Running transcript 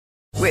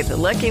With the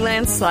Lucky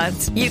Land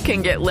Slots, you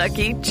can get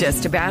lucky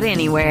just about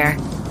anywhere.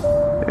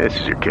 This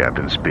is your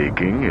captain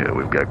speaking.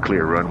 We've got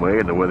clear runway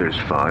and the weather's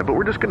fine, but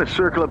we're just going to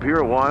circle up here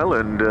a while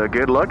and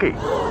get lucky.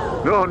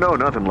 No,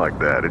 nothing like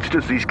that. It's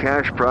just these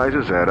cash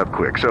prizes add up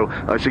quick. So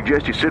I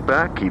suggest you sit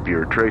back, keep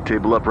your tray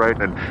table upright,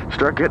 and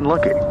start getting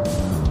lucky.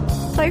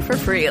 Play for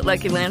free at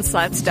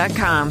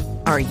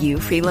LuckyLandSlots.com. Are you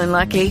feeling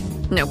lucky?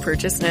 No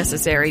purchase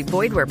necessary.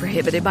 Void where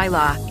prohibited by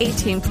law.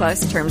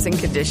 18+ terms and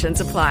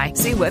conditions apply.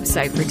 See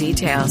website for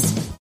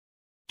details.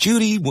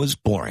 Judy was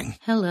boring.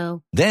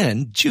 Hello.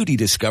 Then Judy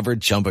discovered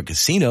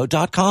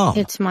ChumbaCasino.com.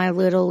 It's my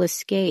little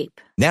escape.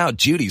 Now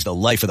Judy's the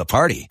life of the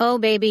party. Oh,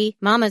 baby,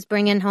 mama's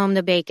bringing home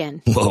the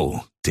bacon.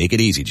 Whoa, take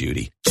it easy,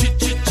 Judy.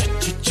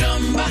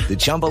 The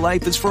Chumba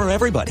life is for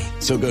everybody.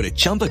 So go to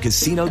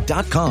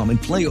ChumbaCasino.com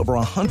and play over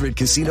 100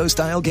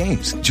 casino-style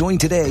games. Join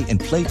today and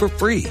play for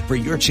free for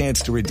your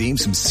chance to redeem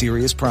some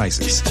serious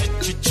prizes.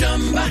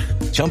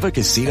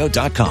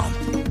 ChumbaCasino.com.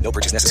 No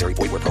purchase necessary.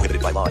 Void where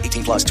prohibited by law.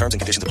 18+ terms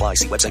and conditions apply.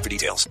 See website for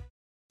details.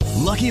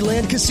 Lucky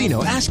Land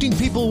Casino, asking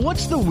people,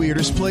 what's the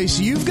weirdest place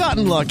you've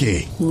gotten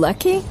lucky?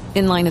 Lucky?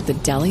 In line at the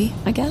deli,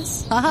 I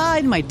guess? Aha,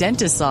 in my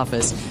dentist's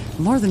office.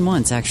 More than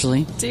once,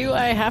 actually. Do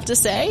I have to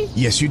say?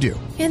 Yes, you do.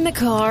 In the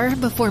car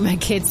before my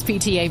kids'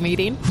 PTA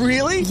meeting.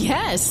 Really?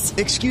 Yes.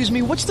 Excuse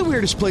me, what's the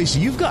weirdest place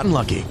you've gotten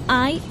lucky?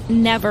 I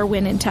never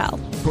win and tell.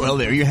 Well,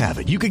 there you have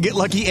it. You can get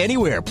lucky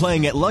anywhere,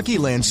 playing at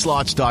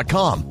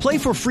LuckyLandSlots.com. Play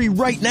for free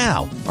right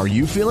now. Are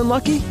you feeling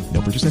lucky?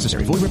 No purchase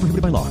necessary. Void where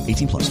prohibited by law.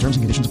 18+. Terms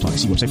and conditions apply.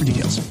 See website for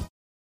details.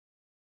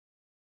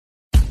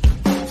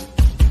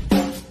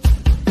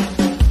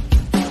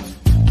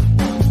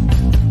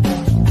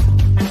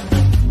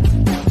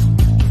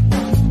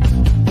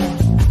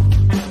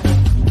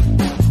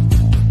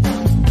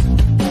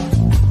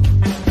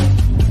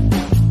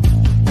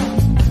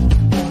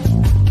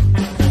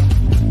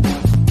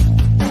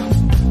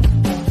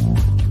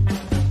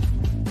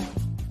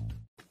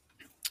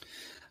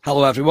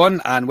 Hello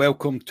everyone and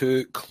welcome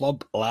to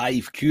Club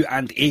Live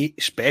Q&A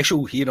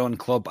special here on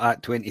Club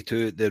at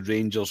 22, the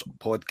Rangers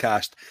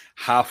podcast,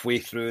 halfway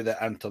through the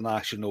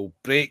international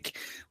break,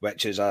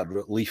 which is a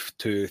relief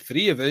to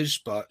three of us,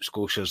 but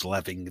Scotia's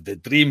living the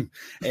dream.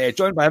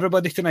 Joined by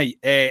everybody tonight.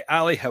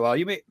 Ali, how are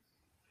you, mate?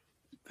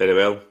 Very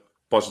well.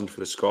 Buzzing for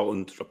the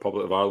Scotland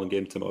Republic of Ireland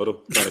game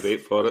tomorrow. Can't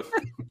wait for it.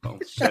 I'll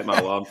set my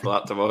alarm for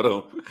that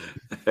tomorrow.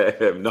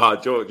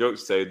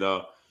 Jokes aside,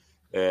 no.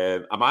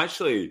 I'm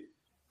actually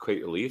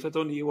quite relieved I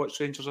don't need to watch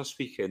Rangers this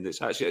weekend.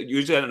 It's actually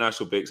usually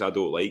international breaks I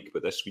don't like,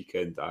 but this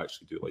weekend I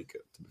actually do like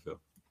it, to be fair.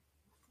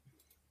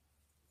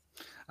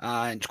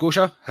 And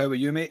Scotia, how are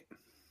you, mate?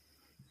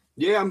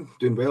 Yeah, I'm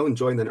doing well,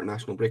 enjoying the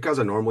international break as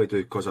I normally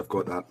do because I've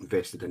got that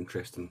vested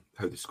interest in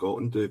how the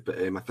Scotland do. But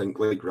I think,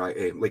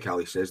 like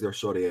Ali says there,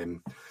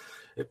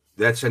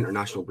 this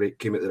international break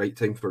came at the right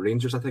time for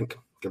Rangers. I think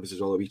gives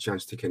us all a wee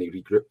chance to kind of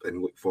regroup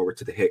and look forward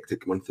to the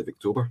hectic month of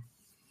October.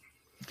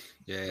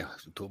 Yeah,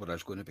 October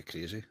is going to be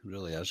crazy, it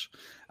really is.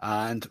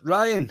 And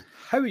Ryan,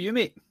 how are you,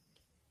 mate?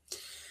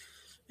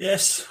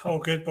 Yes, all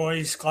good,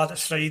 boys. Glad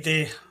it's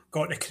Friday.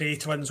 Got the Cray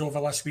twins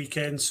over this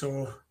weekend,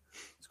 so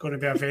it's going to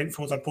be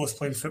eventful. They're both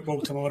playing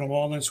football tomorrow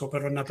morning, so we'll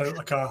be running about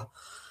like a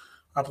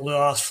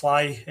blue-ass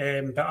fly.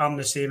 But I'm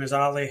the same as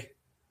Ali.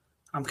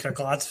 I'm kind of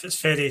glad.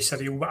 It's very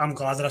surreal, but I'm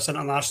glad this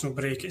international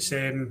break. It's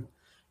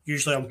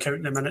usually I'm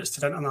counting the minutes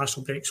to the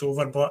international break's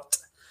over, but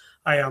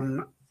I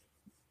am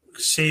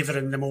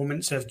savouring the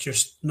moments of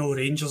just no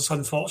Rangers,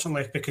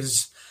 unfortunately,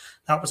 because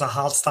that was a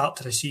hard start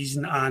to the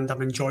season and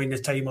I'm enjoying the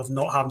time of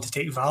not having to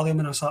take Valium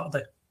on a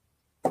Saturday.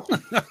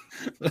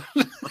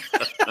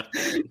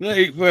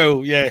 Right,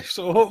 well, yeah,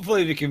 so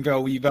hopefully we can be a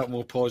wee bit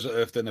more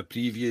positive than the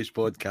previous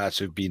podcasts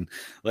have been,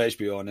 let's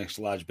be honest,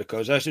 lads,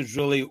 because this is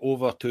really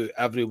over to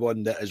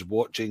everyone that is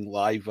watching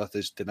live with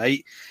us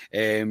tonight.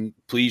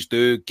 Please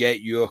do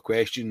get your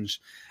questions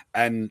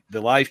in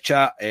the live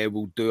chat.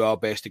 We'll do our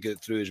best to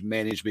get through as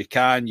many as we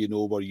can. You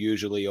know, we're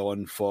usually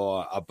on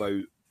for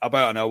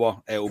about an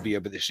hour. It'll be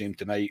about the same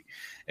tonight.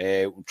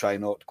 We'll try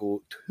not to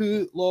go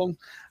too long.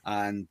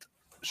 And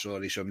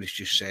sorry, somebody's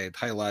just said,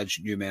 hi lads,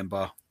 new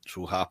member.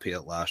 So happy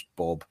at last,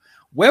 Bob.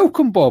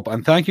 Welcome, Bob,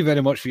 and thank you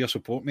very much for your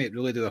support, mate.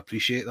 Really do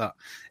appreciate that.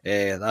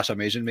 That's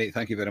amazing, mate.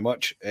 Thank you very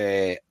much.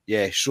 Get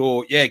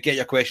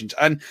your questions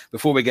in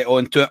before we get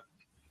on to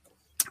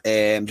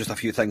it. Just a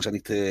few things I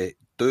need to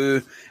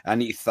do. I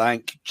need to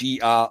thank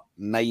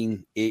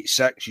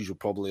GR986, you will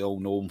probably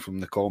all know him from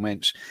the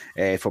comments,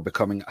 for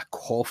becoming a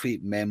coffee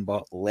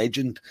member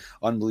legend.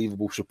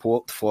 Unbelievable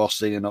support for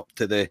signing up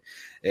to the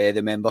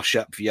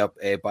membership via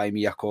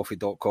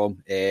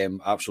buymeacoffee.com.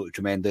 Absolutely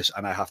tremendous.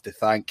 And I have to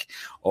thank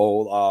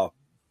all our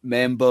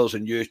members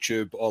on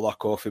YouTube, all our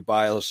coffee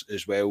buyers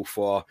as well,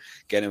 for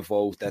getting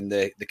involved in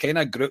the kind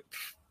of group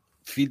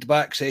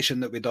feedback session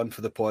that we done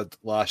for the pod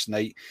last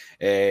night.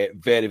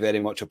 Very, very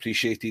much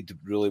appreciated.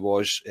 Really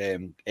was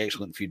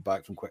excellent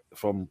feedback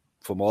from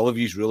all of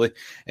you. Really,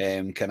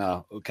 kind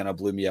of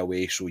blew me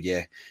away. So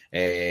yeah,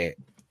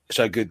 it's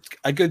a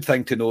good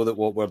thing to know that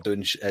what we're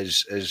doing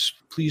is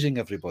pleasing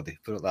everybody.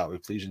 Put it that way,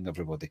 pleasing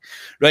everybody.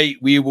 Right,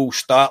 we will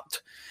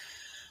start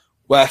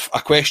with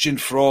a question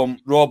from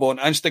Rob on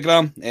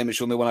Instagram. It's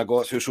the only one I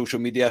got through social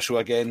media. So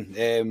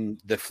again,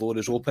 the floor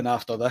is open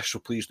after this. So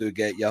please do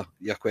get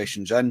your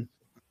questions in.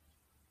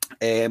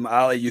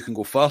 Ali, you can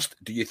go first.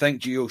 Do you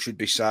think Gio should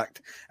be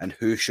sacked and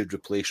who should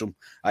replace him?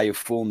 I have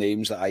 4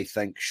 names that I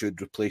think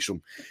should replace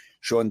him.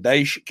 Sean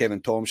Dyche,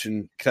 Kevin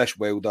Thompson, Chris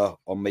Wilder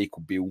or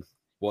Michael Beale.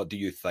 What do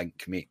you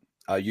think, mate?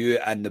 Are you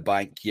in the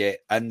bank yet,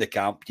 in the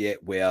camp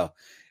yet, where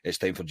it's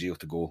time for Gio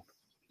to go?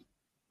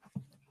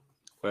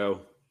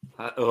 Well,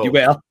 you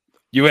will.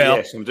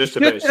 Yes, I'm just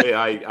about to say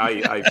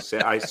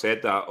I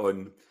said that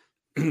on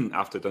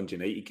after Dundee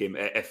United game.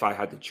 If I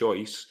had the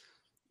choice,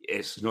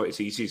 it's not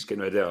as easy as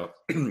getting rid of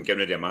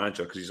a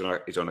manager because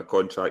he's on a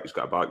contract, he's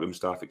got a backroom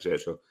staff, etc.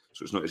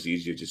 So it's not as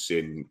easy as just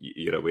saying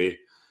you're away.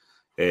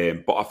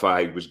 But if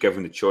I was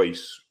given the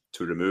choice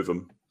to remove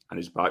him and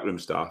his backroom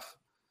staff,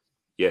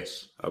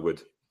 yes, I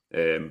would.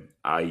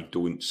 I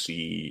don't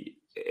see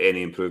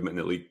any improvement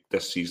in the league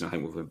this season. I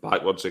think we've been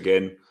backwards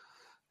again.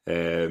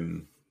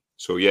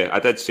 So yeah, I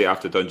did say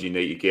after Dundee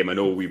United game, I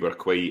know we were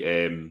quite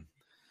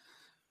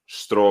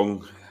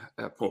strong.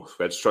 We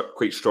had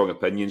quite strong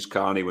opinions,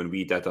 Carney, when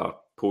we did our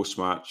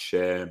post-match.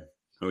 I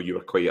know you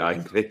were quite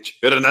angry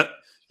during it.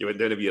 You went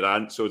down a wee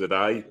rant, so did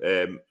I.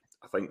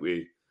 I think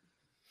we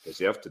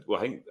deserved it. Well,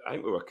 I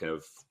think we were kind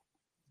of,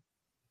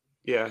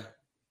 yeah,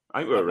 I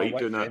think we were right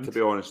doing that, to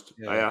be honest.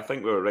 Yeah. I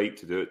think we were right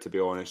to do it, to be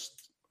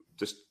honest.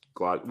 Just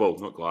glad, well,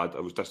 not glad. I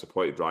was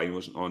disappointed Brian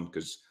wasn't on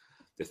because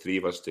the 3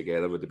 of us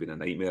together would have been a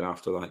nightmare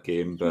after that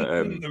game. But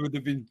it would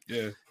have been,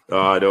 yeah.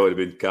 Oh, I know, it would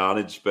have been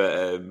carnage.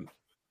 But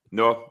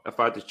no, if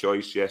I had the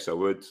choice, yes, I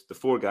would. The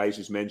 4 guys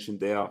who's mentioned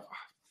there,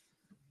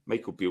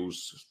 Michael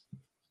Beale's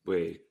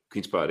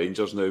Queen's Park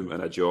Rangers now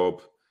in a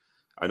job.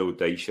 I know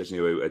Dyche isn't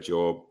out a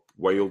job.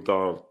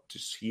 Wilder,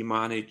 does he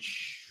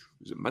manage?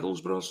 Is it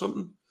Middlesbrough or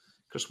something?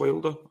 Chris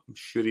Wilder, I'm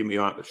sure he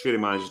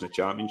manages the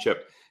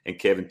Championship. And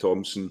Kevin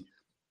Thompson,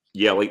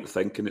 yeah, I like the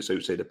thinking it's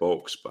outside the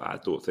box, but I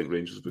don't think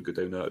Rangers would go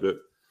down that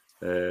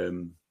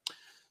route.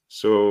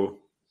 So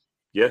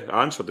yeah,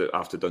 I answered it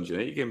after Dundee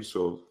United game,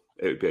 so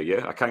it would be a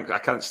yeah. I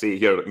can't stay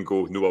here and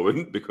go no, I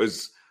wouldn't,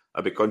 because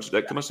I'd be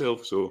contradicting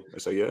myself. So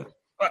it's a yeah.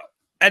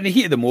 In the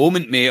heat of the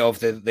moment, mate, of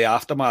the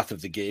aftermath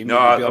of the game, no,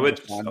 I would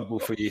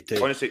for you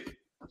to honestly.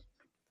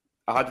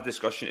 I had a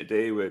discussion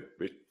today with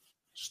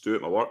Stu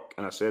at my work,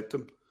 and I said to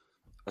him,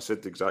 I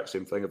said the exact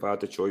same thing. If I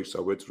had the choice,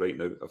 I would right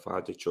now. If I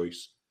had the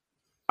choice,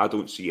 I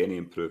don't see any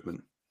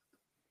improvement.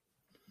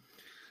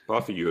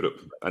 Apart from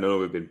Europe, I know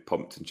we've been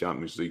pumped in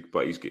Champions League,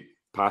 but he's got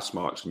pass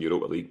marks in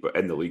Europa League. But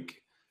in the league,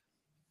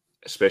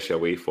 especially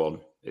away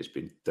form, it's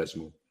been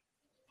dismal.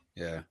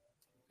 Yeah.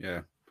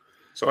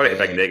 Sorry,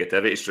 big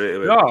negativity straight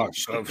away. No,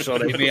 I'm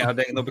sorry, mate. I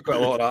think there'll be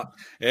quite a lot of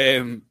that.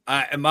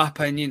 In my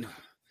opinion,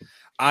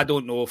 I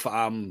don't know if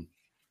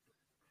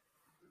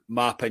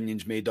my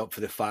opinion's made up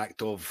for the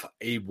fact of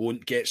he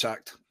won't get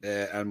sacked.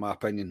 In my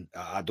opinion,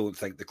 I don't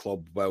think the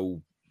club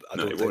will.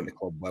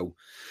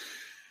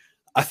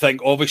 I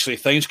think obviously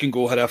things can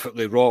go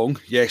horrifically wrong.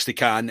 Yes, they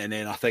can, and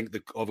then I think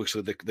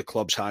obviously the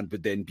club's hand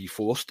would then be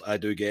forced. I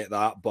do get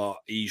that, but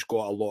he's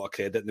got a lot of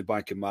credit in the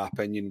bank, in my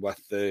opinion,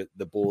 with the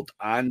board,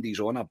 and he's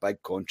on a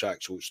big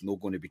contract, so it's not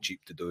going to be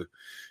cheap to do.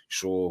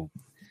 So,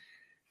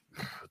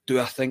 do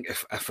I think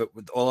if it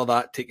with all of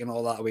that, taking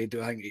all that away,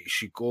 do I think it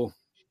should go?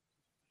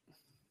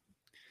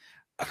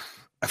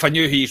 If I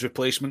knew who his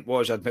replacement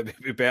was, I'd maybe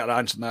be better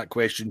answering that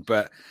question,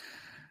 but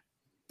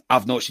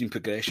I've not seen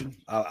progression.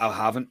 I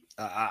haven't.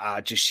 I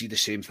just see the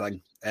same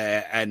thing.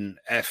 And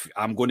if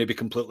I'm going to be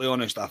completely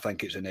honest, I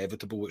think it's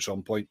inevitable at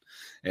some point.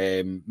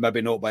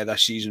 Maybe not by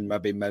this season,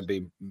 maybe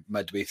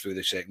midway through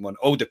the second one.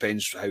 All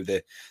depends how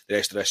the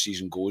rest of this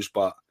season goes,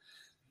 but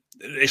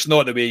it's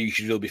not the way you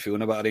should really be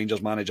feeling about a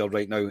Rangers manager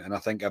right now. And I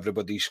think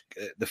everybody's...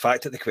 the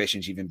fact that the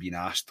question's even been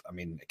asked, I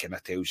mean, it kind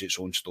of tells its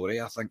own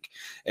story, I think.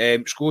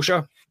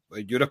 Scotia,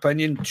 your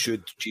opinion,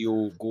 should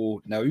Gio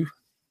go now?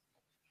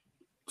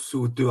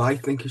 So do I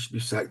think he should be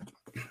sacked?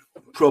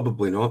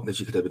 Probably not, as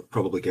you could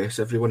probably guess,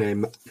 everyone.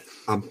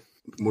 I'm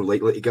more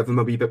likely to give him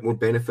a wee bit more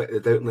benefit of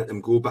the doubt and let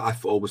him go, but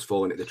I've always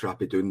fallen into the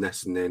trap of doing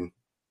this and then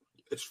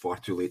it's far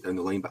too late down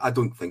the line. But I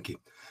don't think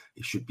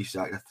he should be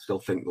sacked. I still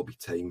think there'll be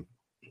time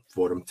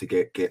for him to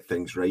get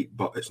things right,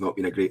 but it's not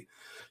been a great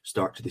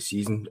start to the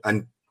season.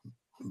 And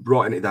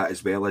brought into that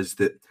as well is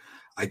that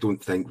I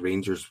don't think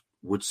Rangers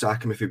would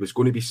sack him. If he was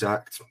going to be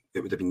sacked,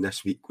 it would have been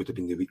this week, would have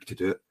been the week to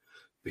do it.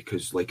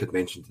 Because, like I'd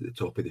mentioned at the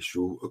top of the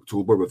show,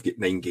 October, we've got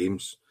 9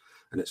 games,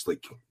 and it's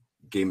like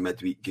game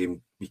midweek,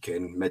 game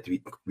weekend,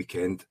 midweek,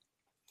 weekend.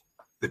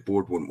 The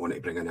board won't want to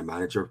bring in a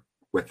manager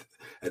with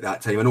at that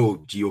time. I know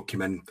Gio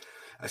came in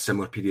a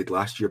similar period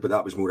last year, but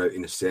that was more out of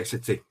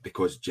necessity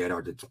because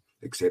Gerrard had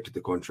accepted the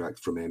contract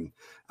from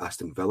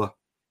Aston Villa.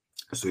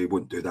 So he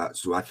won't do that.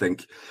 So I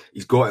think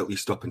he's got at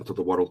least up until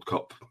the World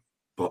Cup.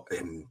 But,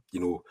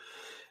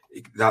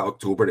 that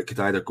October, it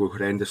could either go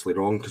horrendously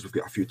wrong because we've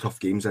got a few tough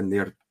games in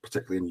there,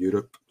 particularly in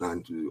Europe,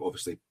 and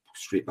obviously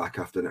straight back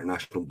after the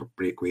international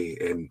breakaway,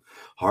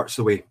 Hearts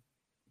away.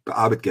 But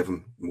I would give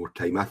him more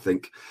time. I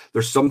think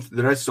there is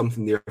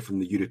something there from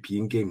the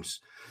European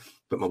games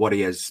But my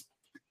worry is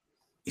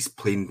he's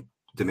playing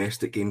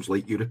domestic games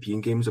like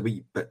European games a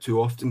wee bit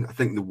too often. I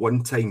think the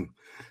one time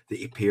that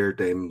he paired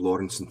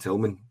Lawrence and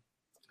Tillman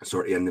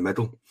sort of in the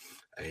middle,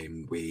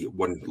 we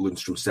won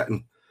Lundstrom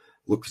sitting,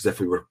 looked as if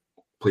we were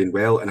playing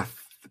well. And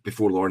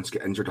before Lawrence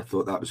got injured, I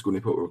thought that was going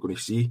to be what we were going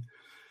to see.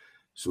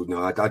 So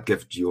no, I'd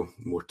give Gio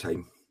more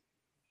time.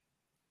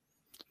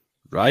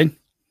 Ryan?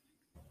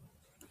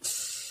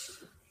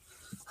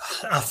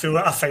 I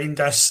find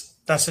this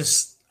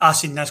is, I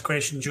seen this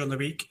question during the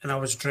week and I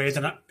was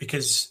dreading it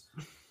because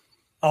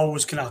I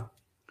always kind of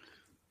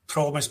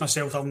promise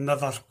myself I'll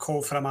never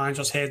call for a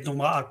manager's head no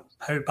matter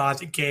how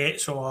bad it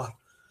gets, or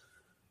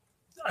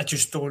I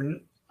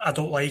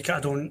don't like it. I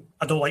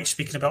don't like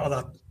speaking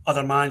about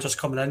other managers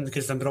coming in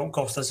because then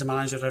Bronckhorst is the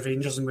manager of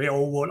Rangers and we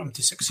all want him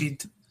to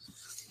succeed.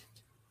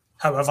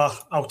 However,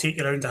 I'll take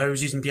you around the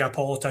houses and be a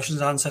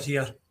politician's answer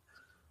here.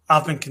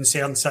 I've been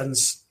concerned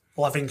since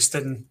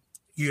Livingston,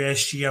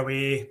 USG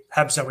away,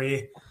 Hibs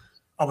away.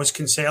 I was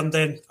concerned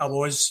then. I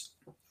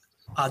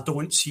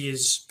don't see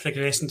us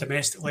progressing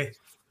domestically.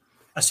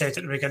 I said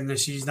at the beginning of the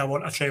season, I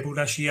want a treble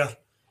this year.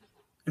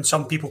 And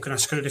some people kind of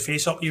screw the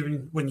face up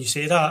you when you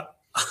say that.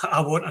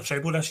 I want a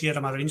treble this year.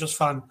 I'm a Rangers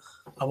fan.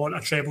 I want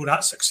a treble.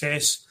 That's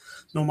success.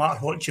 No matter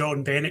what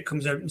John Bennett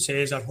comes out and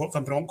says or what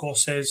Van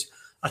Bronckhorst says,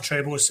 a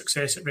treble is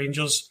success at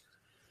Rangers.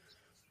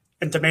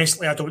 And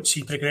domestically, I don't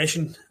see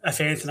progression.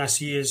 If anything, I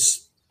see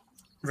is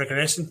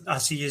regressing.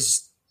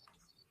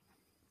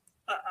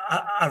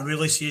 I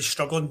really see us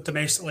struggling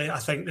domestically. I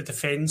think the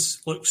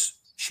defence looks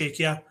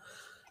shakier.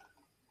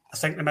 I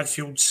think the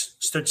midfield's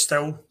stood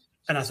still,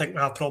 and I think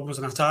we have problems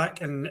in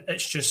attack. And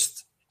it's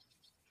just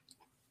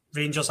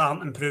Rangers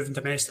aren't improving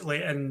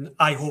domestically, and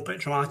I hope it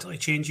dramatically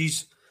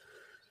changes.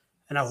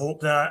 And I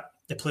hope that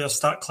the players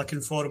start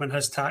clicking for him and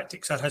his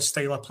tactics or his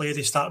style of play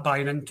they start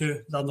buying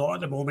into. They're not at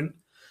the moment.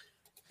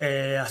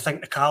 I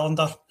think the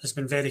calendar has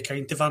been very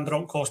kind to Van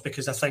Bronckhorst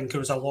because I think there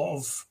was a lot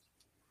of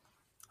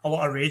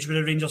rage with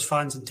the Rangers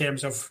fans in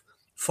terms of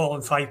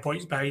falling 5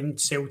 points behind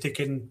Celtic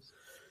and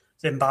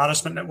the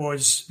embarrassment that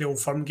was the Old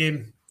Firm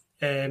game.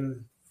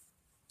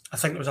 I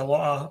think there was a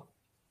lot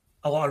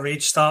of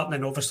rage starting,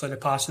 and obviously the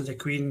passing of the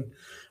Queen,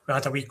 we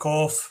had a week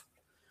off,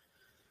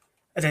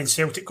 and then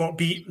Celtic got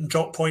beat and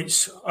dropped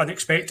points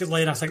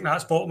unexpectedly, and I think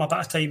that's bought them a bit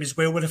of time as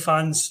well with the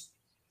fans,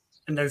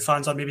 and now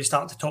fans are maybe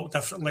starting to talk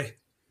differently.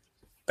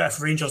 But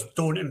if Rangers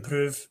don't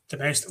improve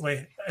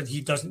domestically and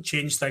he doesn't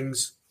change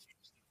things,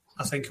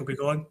 I think he'll be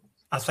gone.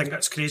 I think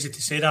that's crazy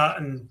to say that,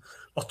 and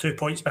we're 2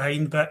 points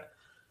behind, but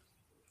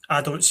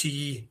I don't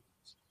see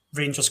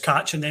Rangers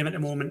catching them at the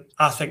moment.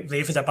 I think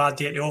they've had a bad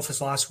day at the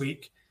office last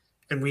week,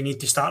 and we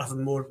need to start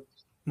having more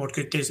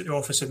good days at the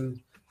office,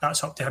 and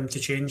that's up to him to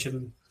change.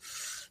 And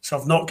so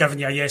I've not given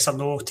you a yes or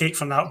no. Take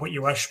from that what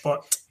you wish,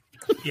 but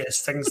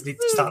yes, things need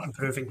to start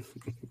improving.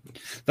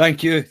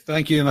 Thank you,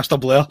 Mr.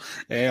 Blair.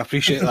 I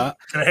appreciate that.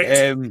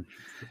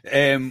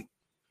 Correct.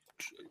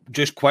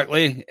 Just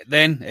quickly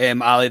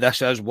then, Ali,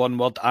 this is one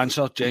word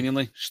answer,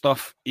 genuinely.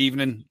 Stuff,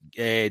 evening.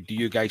 Do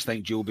you guys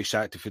think Gio will be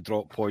sacked if he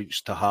drop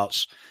points to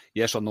Hearts?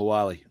 Yes or no,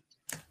 Ali?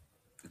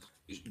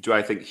 Do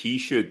I think he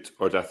should,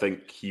 or do I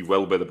think he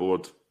will by the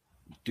board?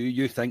 Do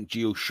you think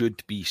Gio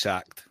should be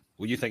sacked?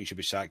 Well, you think he should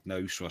be sacked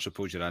now, so I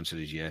suppose your answer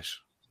is yes.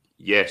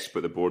 Yes,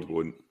 but the board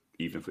won't,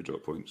 even if we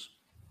drop points.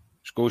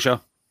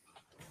 Scotia?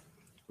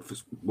 If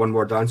it's one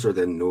word answer,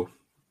 then no.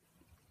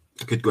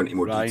 I could go into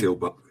more detail,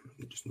 but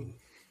just no.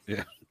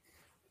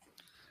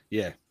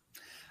 Yeah.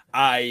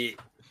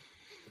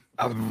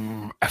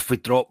 If we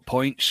drop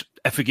points,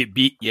 if we get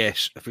beat,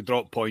 yes. If we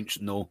drop points,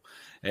 no.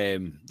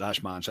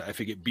 That's my answer. If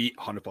we get beat,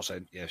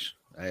 100%, yes.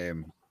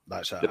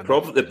 That's it.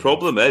 The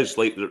problem is,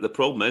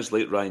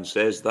 like Ryan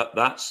says,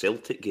 that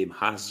Celtic game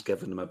has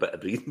given him a bit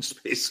of breathing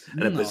space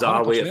in a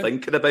bizarre 100%. Way of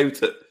thinking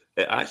about it.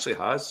 It actually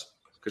has,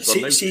 because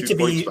we're now 2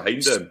 points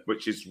behind him,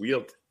 which is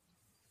weird.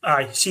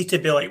 Aye, see, to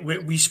be like,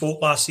 we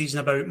spoke last season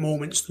about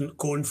moments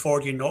going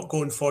for you, not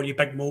going for you,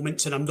 big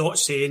moments, and I'm not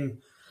saying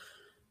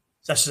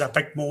this is a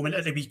big moment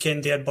at the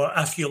weekend there, but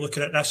if you look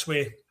at it this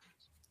way,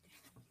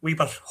 we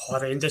were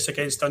horrendous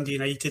against Dundee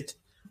United.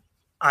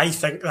 I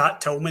think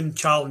that Tillman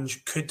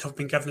challenge could have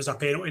been given as a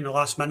penalty in the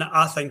last minute.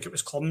 I think it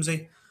was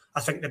clumsy. I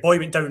think the boy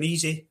went down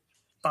easy,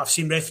 but I've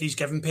seen referees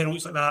giving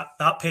penalties like that.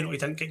 That penalty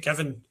didn't get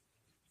given,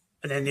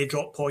 and then they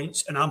drop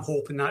points, and I'm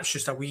hoping that's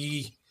just a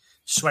wee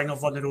swing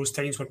of one of those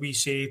times where we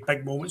say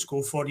big moments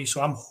go for you.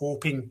 So I'm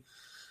hoping,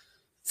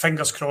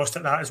 fingers crossed,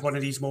 that is one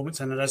of these moments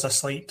and there is a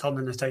slight turn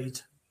in the tide,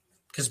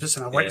 because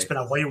it's been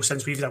a while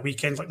since we've had a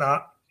weekend like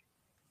that.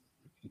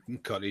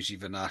 Curry's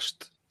even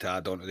asked to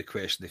add on to the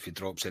question if he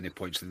drops any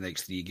points in the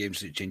next 3 games,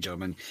 does it change? I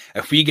mean,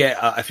 if we get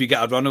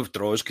a run of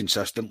draws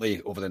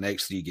consistently over the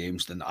next 3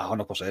 games, then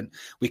 100%.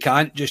 We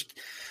can't just.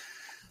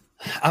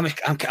 I'm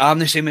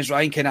the same as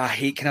Ryan. I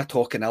hate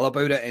talking ill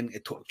about it and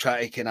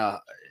try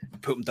to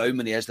put him down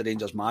when he is the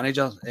Rangers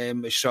manager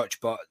as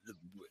such. But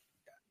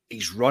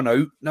he's run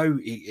out now.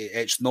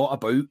 It's not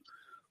about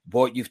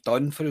what you've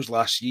done for us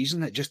last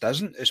season. It just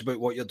isn't. It's about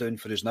what you're doing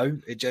for us now.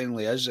 It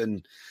genuinely is.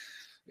 And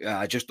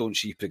I just don't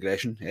see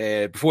progression.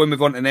 Before we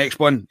move on to the next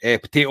one,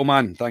 Potato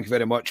Man, thank you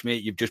very much,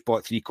 mate. You've just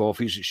bought 3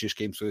 coffees. It just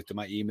came through to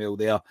my email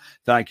there.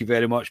 Thank you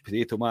very much,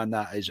 Potato Man.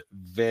 That is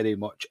very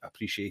much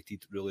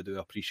appreciated. Really do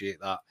appreciate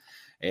that.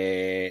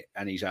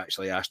 And he's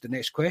actually asked the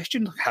next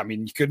question. I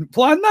mean, you couldn't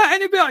plan that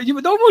any better. You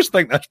would almost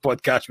think this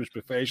podcast was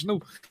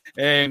professional.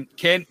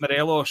 Kent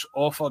Morelos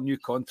offer new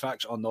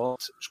contracts or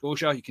not?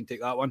 Scotia, you can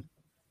take that one.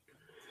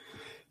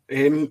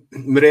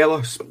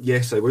 Morelos,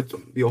 yes, I would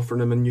be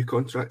offering him a new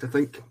contract, I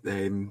think.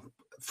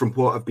 From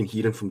what I've been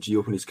hearing from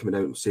Gio when he's coming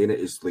out and saying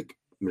it, is like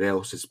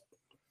Morelos has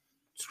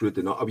screwed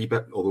the nut a wee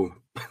bit, although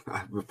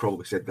we've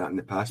probably said that in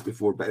the past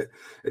before, but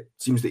it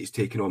seems that he's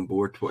taken on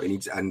board what he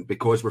needs, and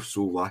because we're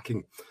so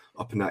lacking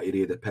up in that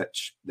area of the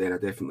pitch, then I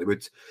definitely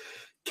would.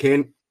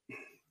 Kent,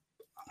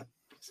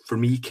 for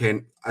me,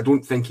 Kent, I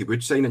don't think he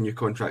would sign a new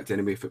contract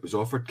anyway if it was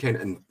offered,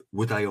 Kent, and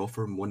would I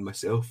offer him one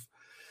myself?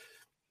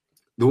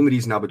 The only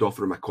reason I would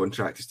offer him a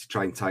contract is to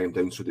try and tie him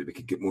down so that we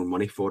could get more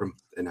money for him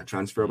in a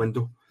transfer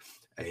window.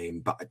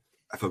 But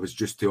if I was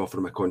just to offer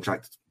him a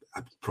contract,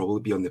 I'd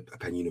probably be on the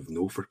opinion of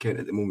no for Kent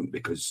at the moment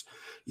because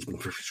he's been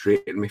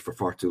frustrating me for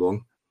far too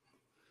long.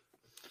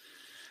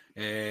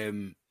 Yeah,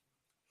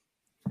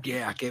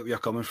 I get where you're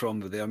coming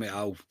from there, mate.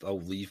 I'll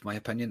leave my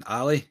opinion.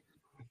 Ali?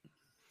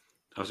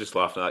 I was just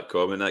laughing at that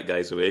comment. That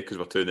guy's away because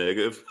we're too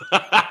negative.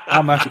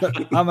 I missed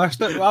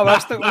it.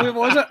 Who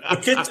was it?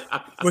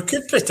 We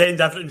could pretend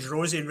everything's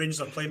rosy and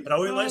Rangers are playing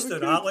brilliant. Let's do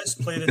that. Let's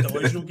play the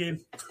delusional game.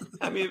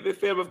 I mean, to be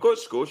fair, we've got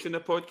Scotia in the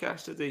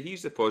podcast today.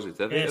 He's the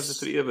positivity of the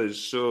three of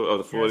us. Or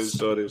the four of us,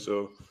 sorry.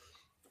 So,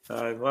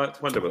 I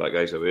wonder what that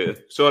guy's away to.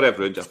 Sorry, I've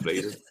ruined your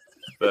phrasing.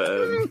 But,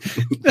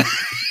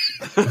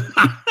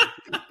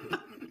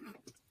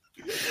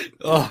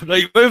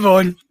 right, move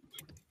on.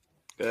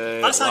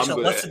 That's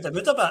actually lifted the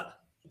mood a bit.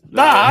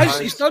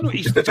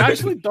 He's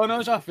actually done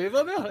us a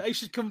favour there. He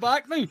should come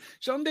back now.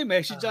 Somebody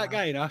message that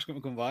guy and ask him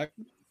to come back.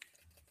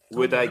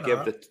 Would I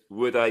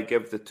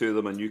give the two of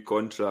them a new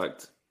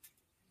contract?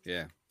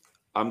 Yeah.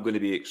 I'm going to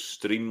be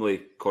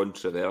extremely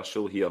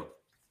controversial here.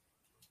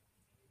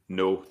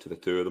 No to the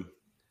two of them.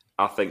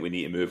 I think we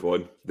need to move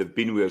on. They've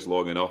been with us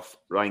long enough.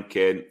 Ryan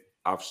Kent,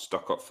 I've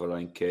stuck up for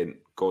Ryan Kent.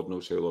 God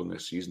knows how long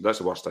this season. That's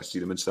the worst I see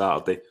him on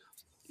Saturday.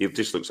 He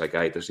just looks like a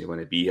guy who doesn't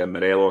want to be here.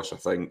 Morelos, I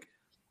think,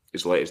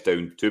 has let us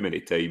down too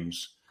many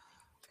times.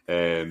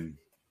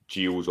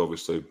 Gio's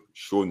obviously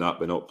shown that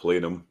by not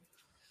playing him.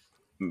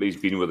 He's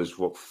been with us,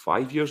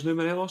 5 years now,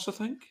 Morelos, I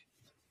think?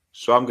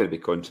 So I'm going to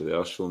be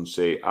controversial and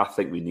say I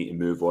think we need to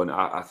move on.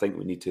 I think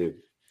we need to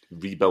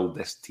rebuild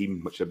this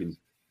team, which I've been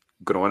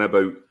going on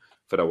about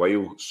for a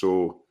while.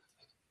 So,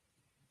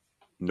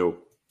 no,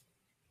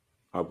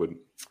 I wouldn't.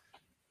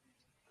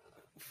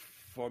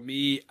 For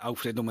me,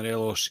 Alfredo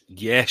Morelos,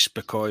 yes,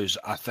 because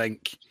I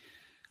think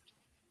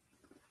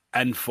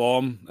in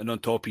form and on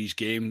top of his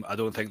game, I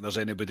don't think there's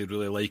anybody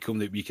really like him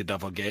that we could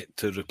ever get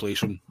to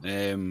replace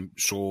him.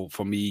 So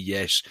for me,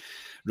 yes.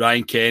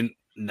 Ryan Kent,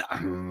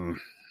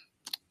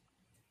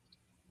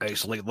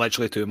 it's like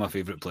literally two of my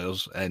favourite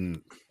players,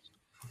 and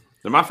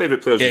they're my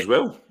favourite players as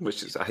well,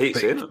 which is, I hate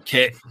saying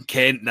it.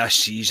 Kent this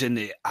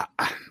season,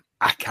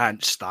 I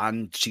can't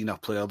stand seeing a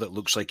player that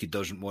looks like he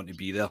doesn't want to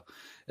be there.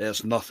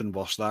 There's nothing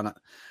worse than it.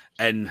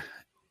 And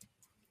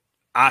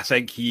I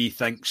think he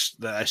thinks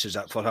that this is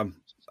it for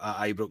him at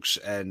Ibrox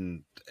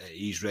and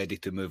he's ready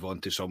to move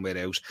on to somewhere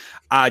else.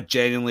 I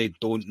genuinely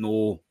don't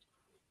know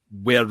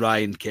where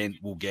Ryan Kent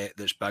will get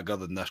that's bigger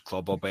than this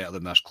club or better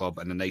than this club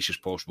in the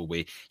nicest possible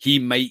way. He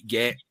might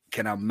get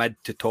kind of mid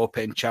to top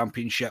end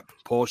championship,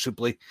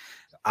 possibly.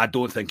 I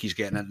don't think he's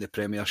getting into the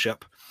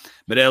Premiership.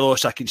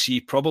 Morelos, I can see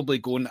probably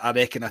going. I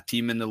reckon a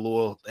team in the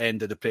lower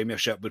end of the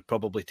Premiership would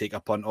probably take a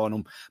punt on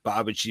him, but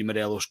I would see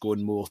Morelos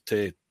going more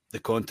to the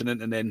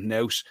continent and anything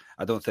else.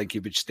 I don't think he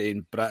would stay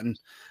in Britain.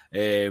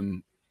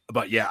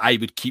 But yeah, I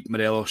would keep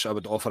Morelos. I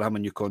would offer him a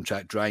new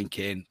contract. Ryan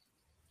Kent,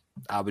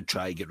 I would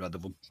try to get rid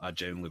of him. I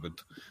genuinely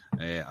would.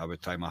 I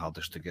would try my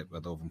hardest to get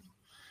rid of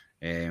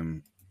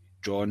him.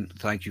 John,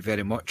 thank you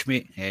very much,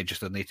 mate.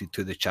 Just donated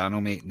to the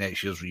channel, mate.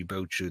 Next year's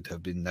rebuild should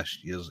have been this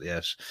year's.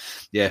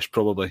 Yes,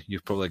 probably.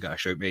 You've probably got a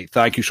shout, mate.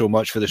 Thank you so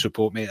much for the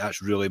support, mate.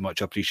 That's really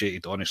much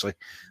appreciated, honestly.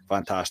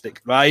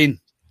 Fantastic. Ryan,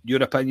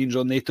 your opinions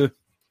on they two?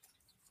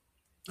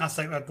 I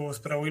think they're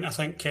both brilliant. I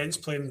think Kent's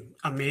playing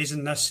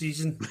amazing this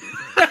season.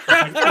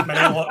 I think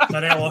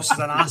Morelos is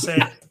an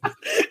asset.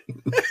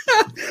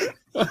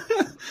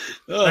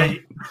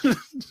 Right.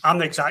 I'm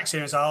the exact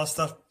same as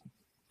Alistair.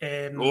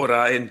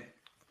 Ryan.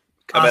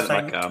 Come into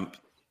my camp.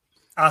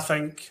 I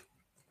think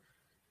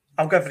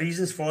I'll give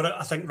reasons for it.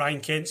 I think Ryan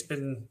Kent's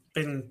been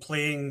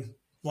playing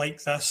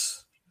like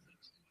this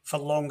for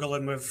longer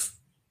than we've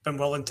been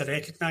willing to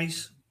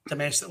recognise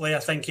domestically. I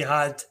think he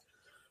had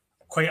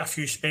quite a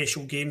few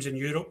special games in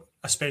Europe,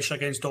 especially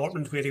against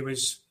Dortmund, where he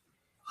was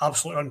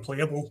absolutely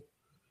unplayable.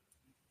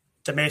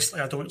 Domestically,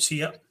 I don't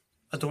see it.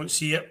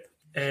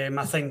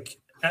 I think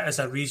it is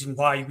a reason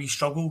why we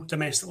struggle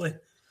domestically.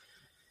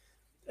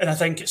 And I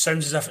think it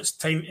sounds as if it's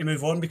time to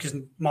move on because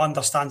my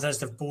understanding is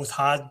they've both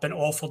been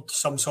offered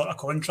some sort of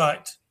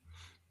contract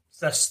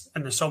this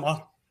in the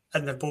summer.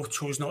 and they both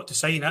chose not to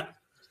sign it.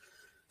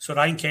 So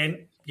Ryan Kent,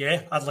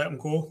 yeah, I'd let him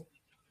go.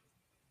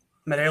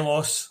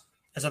 Morelos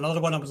is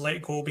another one I would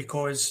let go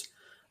because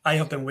I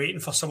have been waiting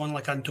for someone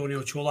like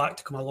Antonio Cholak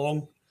to come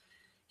along.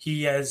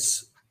 I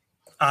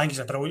think he's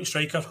a brilliant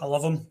striker. I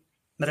love him.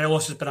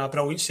 Morelos has been a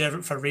brilliant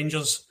servant for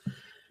Rangers.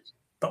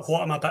 But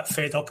what I'm a bit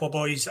fed up with,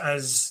 boys,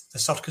 is the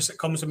circus that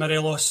comes with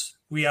Morelos.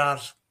 We are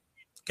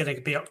going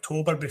to be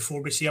October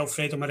before we see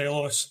Alfredo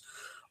Morelos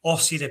or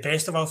see the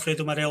best of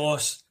Alfredo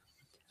Morelos.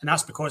 And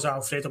that's because of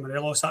Alfredo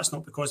Morelos. That's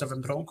not because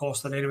of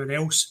Bronckhorst or anyone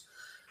else.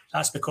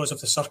 That's because of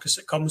the circus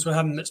that comes with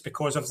him. It's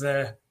because of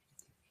the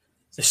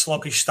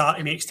sluggish start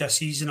he makes to a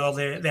season, or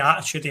the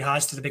attitude he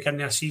has to the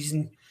beginning of a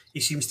season. He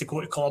seems to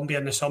go to Colombia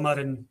in the summer,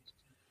 and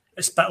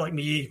it's a bit like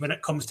me when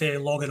it comes to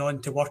logging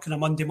on to work on a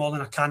Monday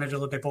morning. I can't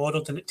really be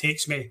bothered, and it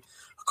takes me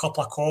a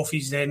couple of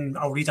coffees. Then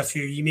I'll read a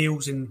few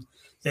emails, and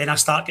then I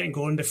start getting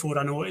going before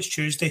I know it's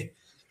Tuesday.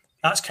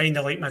 That's kind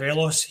of like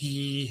Morelos.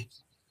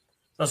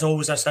 There's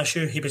always this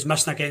issue. He was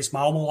missing against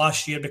Malmo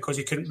last year because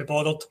he couldn't be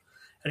bothered,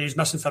 and he was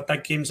missing for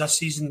big games this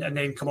season, and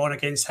then come on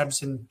against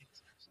Hibs, and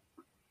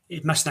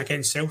he's missing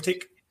against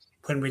Celtic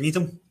when we need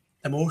him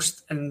the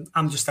most. And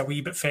I'm just a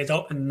wee bit fed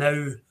up, and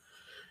now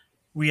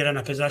we're in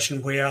a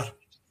position where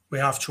we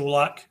have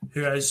Cholak,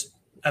 who is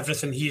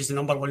everything. He's the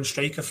number one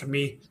striker for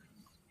me.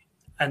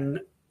 And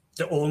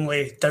the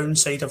only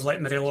downside of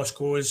letting Morelos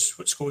go is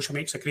what Scotia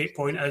makes a great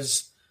point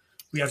is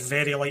we are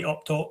very light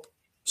up top.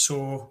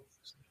 So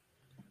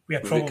we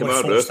are probably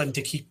forced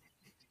into keep.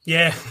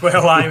 Yeah,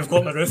 well, I've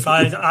got my roof.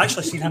 I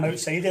actually seen him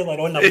outside earlier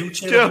on the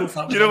wheelchair.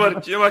 Do you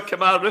know what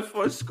Kamar Roof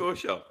was,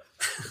 Scotia?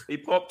 He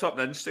popped up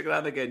on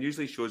Instagram again.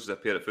 Usually shows us a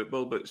pair of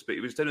football boots, but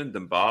he was down in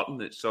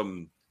Dumbarton at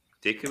some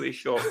takeaway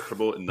shop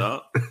promoting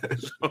that.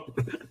 So.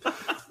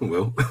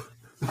 Well,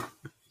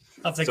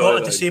 have they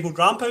got a disabled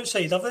ramp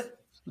outside? Have they?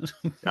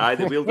 Aye,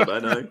 they wheeled him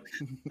in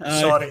now.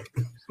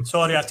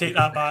 Sorry, I take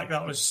that back.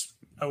 That was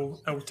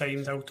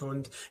ill-timed,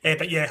 ill-toned.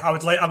 But yeah, I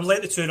would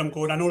let the two of them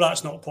go. And I know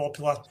that's not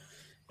popular.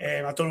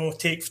 I don't know.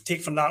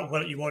 Take from that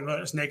what you want,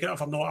 whether it's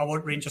negative or not. I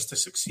want Rangers to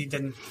succeed,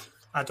 and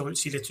I don't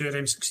see the two of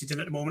them succeeding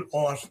at the moment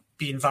or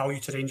being value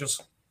to Rangers.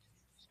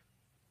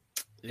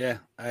 Yeah,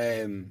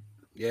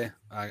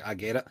 I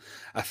get it.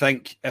 I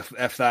think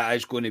if that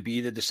is going to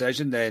be the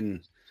decision,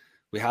 then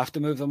we have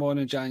to move them on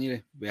in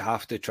January. We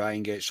have to try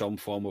and get some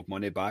form of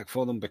money back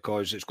for them,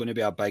 because it's going to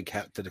be a big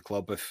hit to the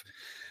club if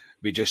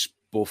we just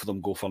both of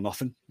them go for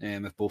nothing.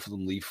 If both of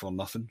them leave for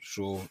nothing.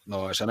 So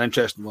no, it's an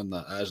interesting one.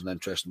 That is an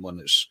interesting one.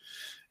 It's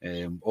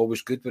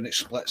always good when it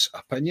splits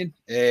opinion.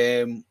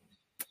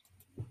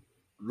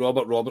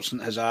 Robert Robertson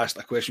has asked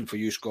a question for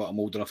you, Scott. I'm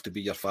old enough to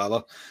be your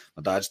father.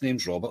 My dad's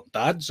name's Robert.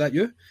 Dad, is that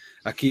you?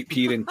 I keep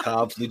hearing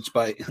Tav leads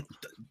by.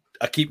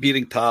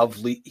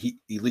 He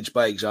leads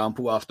by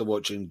example after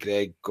watching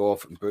Greg,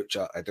 Goff, and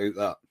Butcher. I doubt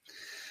that.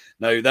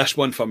 Now, this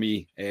one for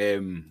me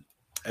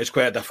is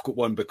quite a difficult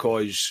one,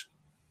 because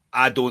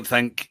I don't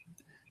think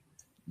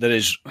there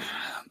is.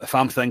 If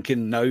I'm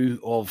thinking now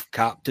of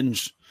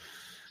captains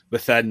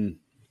within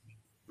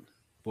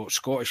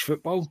Scottish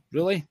football,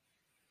 really,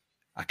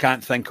 I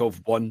can't think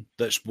of one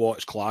that's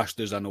what's classed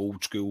as an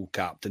old school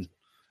captain.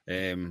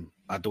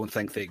 I don't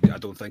think it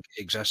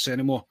exists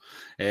anymore.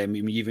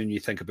 Even you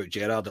think about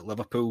Gerrard at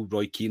Liverpool,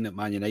 Roy Keane at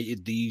Man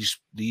United,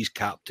 these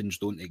captains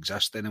don't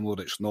exist anymore.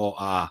 It's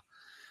not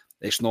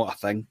a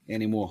thing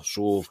anymore.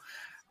 So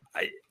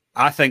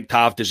I think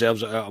Tav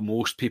deserves it out of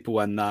most people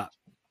in that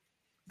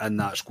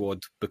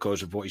squad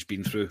because of what he's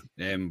been through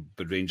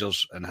with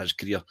Rangers in his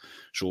career.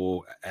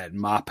 So in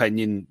my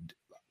opinion,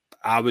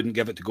 I wouldn't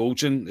give it to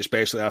Goldson,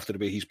 especially after the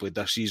way he's played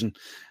this season.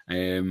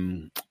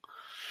 And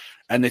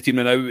the team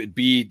now would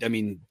be,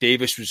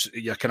 Davis was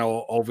your kind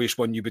of obvious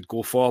one you would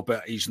go for,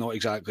 but he's not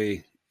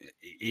exactly.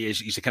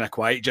 He's a kind of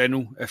quiet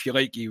general, if you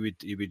like.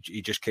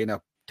 He just kind of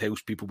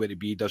tells people where to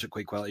be, does it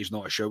quite well. He's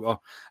not a shouter.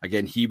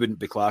 Again, he wouldn't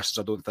be classed,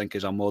 I don't think,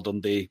 as a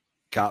modern day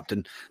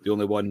captain. The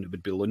only one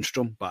would be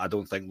Lundstrom, but I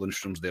don't think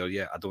Lundstrom's there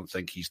yet. I don't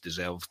think he's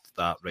deserved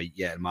that right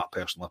yet, in my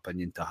personal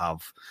opinion, to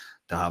have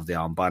the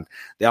armband.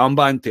 The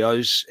armband to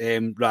us,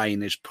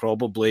 Ryan, is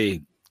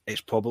probably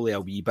a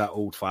wee bit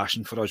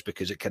old-fashioned for us,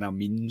 because it kind of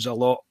means a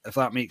lot, if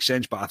that makes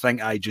sense. But I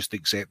think I just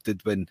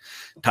accepted when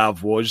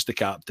Tav was the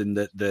captain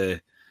that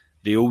the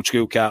old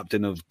school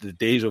captain of the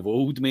days of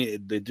old, mate,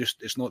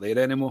 it's not there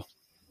anymore.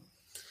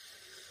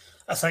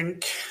 I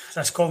think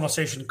this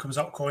conversation comes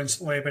up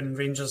constantly when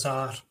Rangers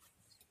are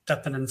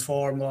dipping in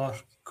form or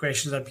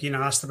questions are being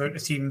asked about the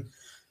team.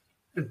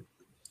 And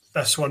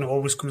this one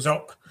always comes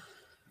up.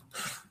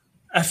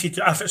 If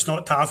it's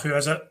not Tav, who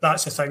is it?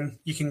 That's the thing.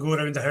 You can go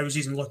around the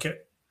houses and look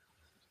at.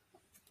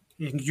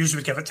 You can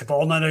usually give it to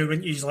Borna now,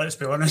 wouldn't you? Let's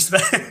be honest.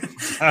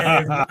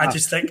 I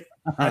just think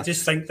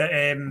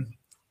that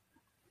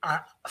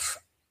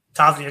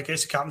Tavernier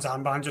gets the captain's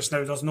armband just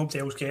now. There's nobody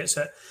else gets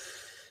it.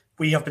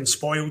 We have been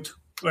spoiled.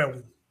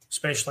 Well,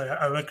 especially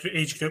at our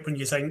age group. When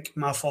you think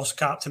my first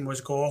captain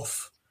was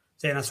Goff,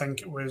 then I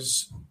think it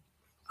was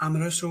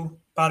Amoruso,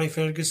 Barry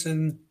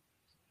Ferguson.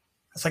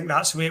 I think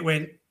that's the way it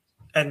went,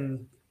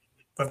 and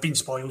we've been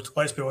spoiled.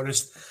 Let's be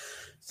honest.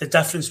 the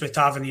difference with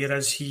Tavernier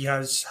is he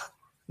has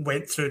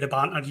went through the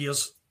banter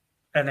years,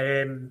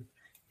 and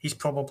he's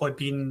probably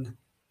been,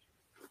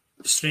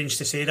 strange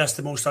to say this,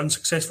 the most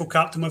unsuccessful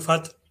captain we've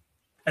had,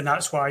 and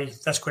that's why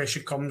this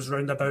question comes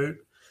roundabout.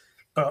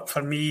 But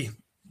for me,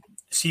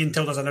 see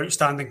until there's an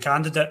outstanding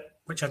candidate,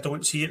 which I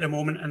don't see at the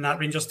moment in that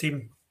Rangers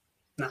team,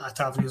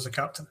 Tavernier's the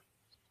captain.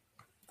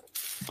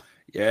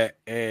 Yeah,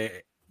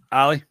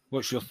 Ali,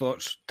 what's your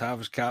thoughts? Tav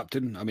as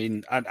captain? I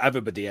mean, and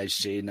everybody is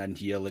saying in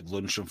here like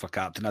Lundstrom for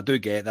captain. I do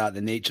get that,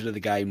 the nature of the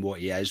guy and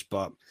what he is,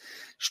 but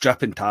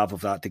stripping Tav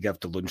of that to give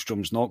to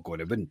Lundstrom's not going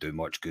to, wouldn't do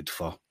much good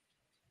for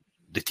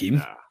the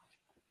team.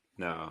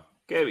 No.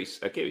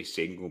 I get he's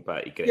saying go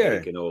back to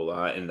Greg and all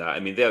that and that. I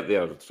mean,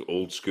 they're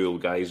old school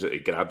guys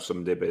that grab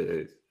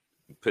somebody,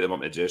 put them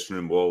up in the dressing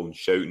room wall and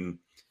shouting.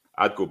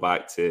 I'd go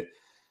back to,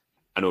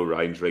 I know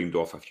Ryan's rounded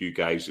off a few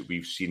guys that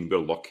we're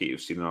lucky to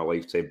have seen in our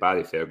lifetime.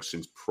 Barry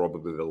Ferguson's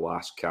probably the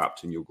last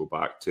captain you'll go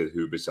back to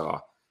who was a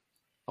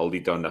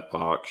leader in the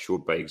park,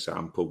 showed by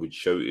example, would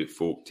shout at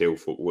folk, tell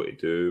folk what to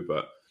do.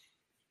 But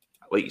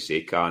like you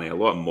say, Carney, a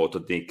lot of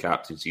modern day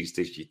captains these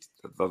days,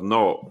 they're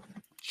not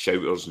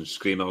shouters and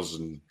screamers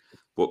and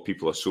what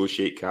people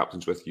associate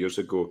captains with years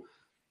ago.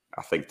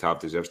 I think Tav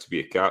deserves to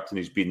be a captain.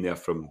 He's been there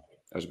from,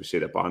 as we say,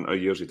 the banter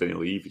years. He didn't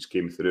leave. He's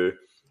came through.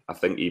 I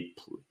think he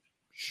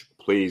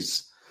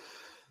plays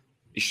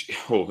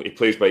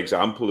by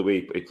example the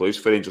way he plays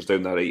for Rangers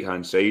down that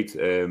right-hand side.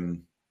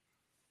 And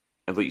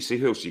like you say,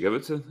 who else do you give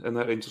it to in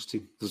that Rangers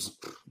team? There's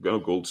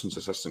Goldson's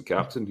assistant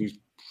captain. He's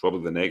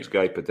probably the next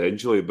guy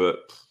potentially, but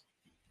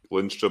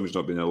Lundstrom has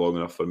not been there long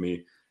enough for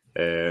me.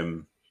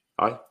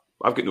 I've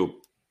got no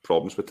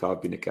problems with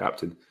Tav being a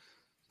captain.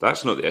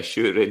 That's not the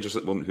issue at Rangers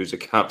at the moment. Who's a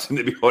captain?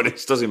 To be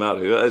honest, doesn't matter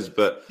who it is.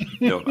 But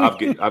I've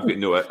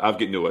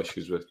got no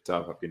issues with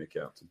Tav being a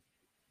captain.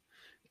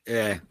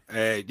 Yeah.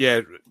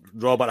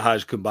 Robert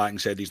has come back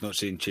and said he's not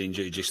saying change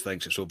it. He just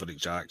thinks it's over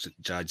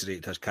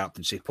exaggerated his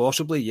captaincy.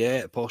 Possibly, yeah,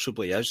 it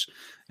possibly is.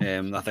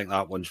 I think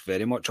that one's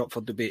very much up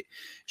for debate.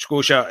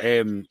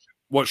 Scotia,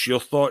 what's your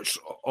thoughts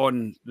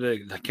on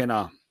the kind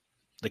of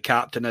the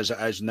captain as it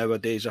is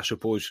nowadays? I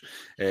suppose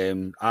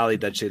Ali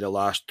did say the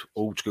last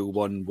old school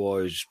one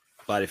was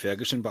Barry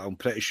Ferguson, but I'm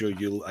pretty sure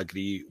you'll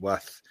agree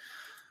with.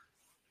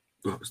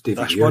 Oh, it's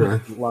David this Weir,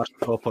 one. Last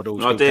proper old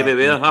no, David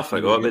Weir. I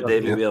forgot about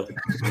David Weir.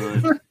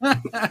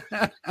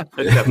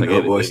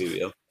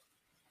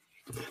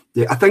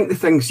 Yeah, I think the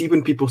thing, see,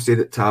 when people say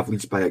that Tav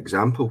leads by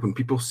example, when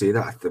people say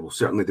that, well,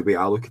 certainly the way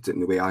I look at it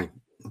and the way I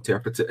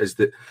interpret it is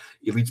that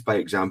he leads by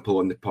example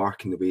on the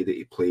park in the way that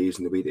he plays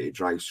and the way that he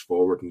drives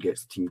forward and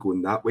gets the team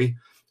going that way.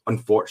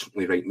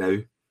 Unfortunately, right now,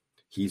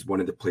 he's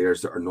one of the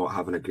players that are not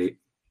having a great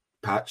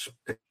patch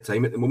at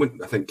time at the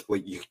moment. I think,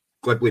 like you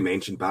glibly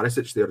mentioned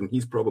Barisic there, and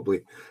he's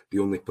probably the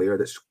only player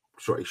that's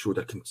sort of showed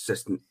a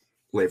consistent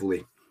level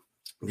of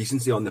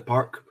decency on the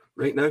park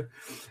right now.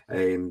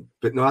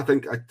 But no, I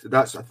think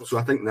that's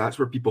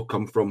where people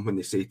come from when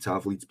they say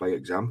Tav leads by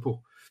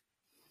example.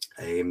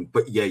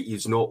 But yeah,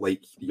 he's not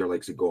like your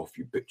likes of Goff,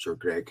 you Butcher,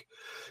 Greg,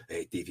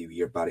 Davy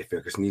Weir, Barry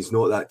Ferguson. He's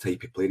not that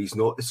type of player. He's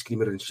not the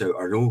screamer and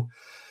shouter. No,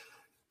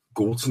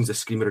 Goldson's a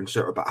screamer and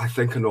shouter, but I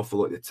think an awful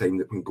lot of the time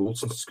that when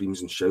Goldson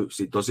screams and shouts,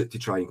 he does it to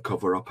try and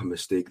cover up a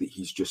mistake that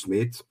he's just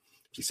made.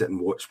 If you sit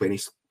and watch when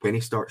he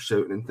starts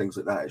shouting and things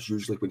like that, it's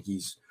usually when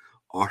he's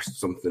arsed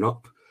something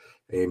up.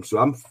 So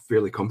I'm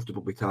fairly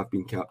comfortable with Tav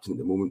being captain at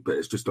the moment, but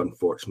it's just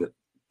unfortunate.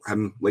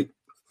 Him, like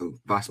the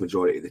vast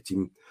majority of the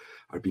team,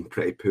 are being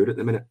pretty poor at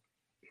the minute.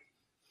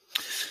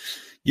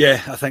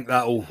 Yeah, I think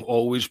that'll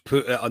always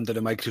put it under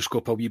the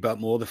microscope a wee bit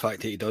more, the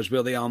fact that he does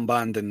wear the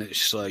armband and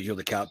it's you're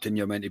the captain,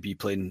 you're meant to be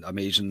playing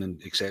amazing and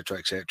etc.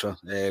 etc.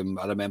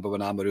 I remember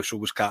when Amoruso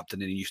was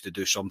captain and he used to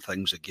do some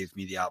things that gave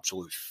me the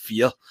absolute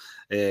fear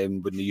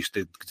when he used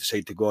to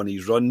decide to go on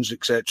his runs,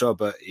 etc.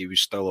 But he was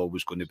still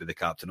always going to be the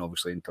captain,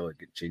 obviously, until it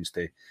got changed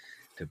to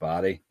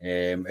Barry.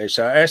 It's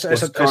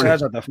a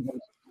different one.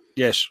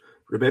 Yes.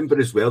 Remember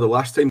as well, the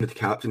last time the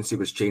captaincy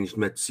was changed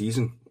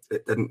mid-season,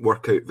 it didn't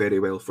work out very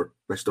well for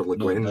Mr. Le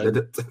Guin, did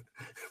it?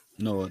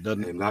 No, it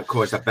didn't. That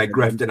caused a big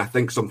rift, and I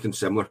think something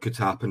similar could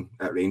happen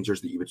at Rangers,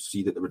 that you would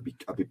see that there would be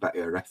a bit of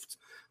a rift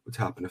would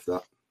happen if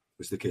that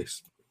was the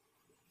case.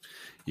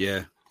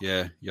 Yeah,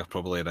 you're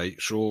probably right.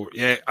 So,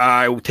 yeah,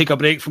 I'll take a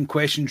break from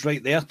questions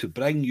right there to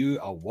bring you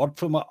a word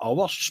from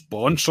our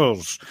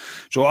sponsors.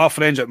 So, our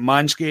friends at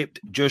Manscaped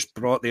just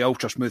brought the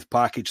Ultra Smooth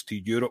package to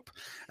Europe.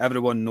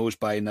 Everyone knows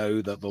by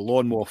now that the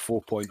Lawnmower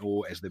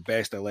 4.0 is the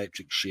best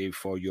electric shave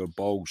for your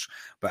balls.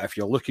 But if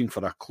you're looking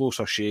for a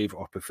closer shave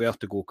or prefer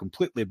to go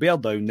completely bare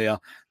down there,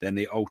 then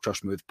the Ultra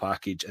Smooth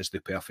package is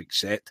the perfect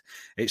set.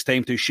 It's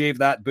time to shave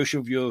that bush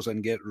of yours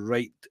and get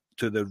right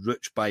to the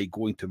roots by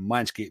going to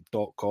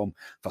manscaped.com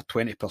for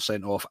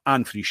 20% off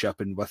and free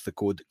shipping with the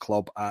code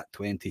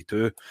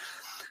CLUB@22.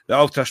 The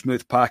Ultra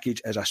Smooth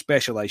package is a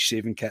specialised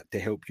shaving kit to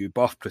help you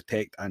buff,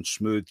 protect and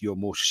smooth your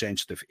most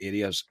sensitive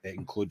areas. It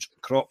includes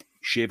crop,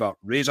 shaver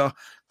razor,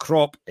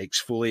 crop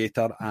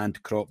exfoliator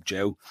and crop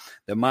gel.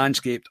 The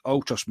Manscaped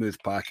Ultra Smooth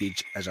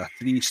package is a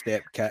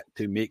 3-step kit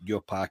to make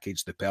your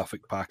package the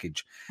perfect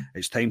package.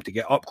 It's time to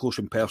get up close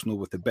and personal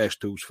with the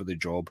best tools for the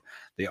job.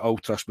 The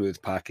Ultra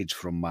Smooth package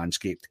from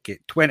Manscaped.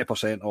 Get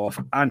 20% off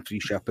and free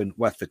shipping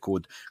with the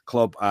code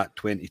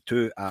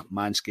CLUB@22 at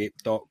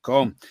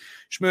manscaped.com.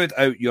 Smooth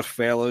out your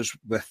fellas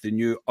with the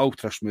new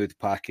Ultra Smooth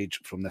package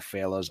from the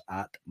fellas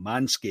at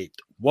Manscaped.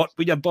 What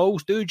will your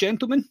balls do,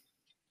 gentlemen?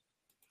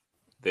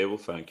 They will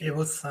thank you. They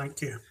will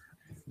thank you.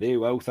 They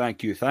will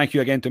thank you. Thank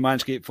you again to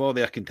Manscaped for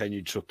their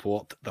continued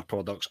support. Their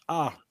products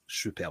are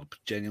superb,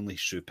 genuinely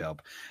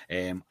superb.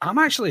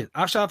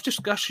 I've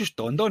just that's just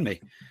dawned on me.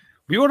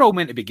 We were all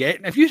meant to be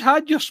getting. Have you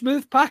had your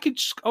smooth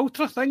package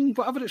ultra thing,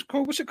 whatever it's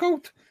called? What's it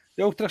called?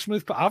 The ultra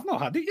smooth. I've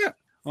not had it yet.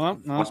 No,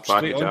 last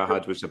package I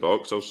had was the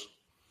boxers.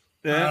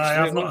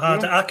 Yeah, I've not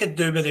had it. I could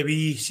do with the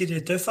wee, see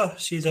the doofer,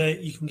 see the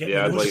you can get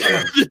the nose.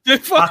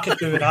 Like I could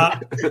do with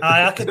that.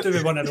 I could do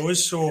with one of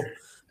those. So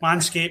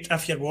Manscaped,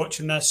 if you're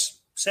watching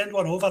this, send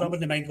one over. I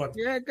wouldn't mind one.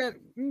 Yeah,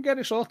 get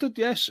it sorted.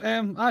 Yes,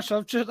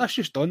 that's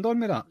just dawned on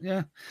me that.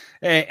 Yeah.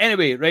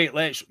 Anyway, right,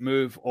 let's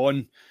move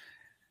on.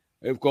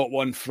 We've got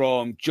one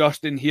from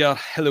Justin here.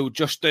 Hello,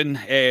 Justin.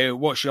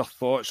 What's your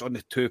thoughts on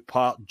the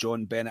 2-part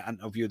John Bennett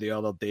interview the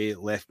other day?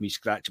 Left me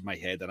scratching my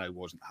head and I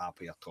wasn't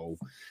happy at all.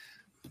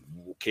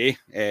 Okay.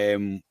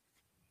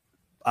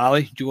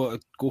 Ali, do you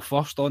want to go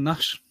first on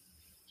this?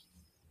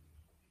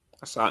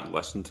 I sat and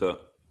listened to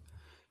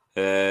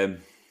it.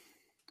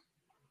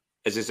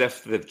 It's as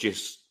if they've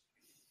just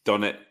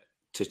done it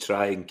to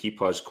try and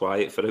keep us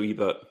quiet for a wee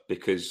bit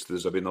because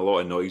there's been a lot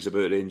of noise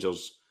about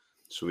Rangers.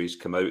 So he's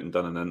come out and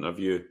done an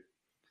interview.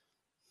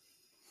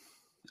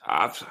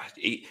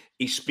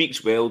 He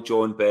speaks well,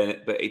 John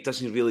Bennett, but he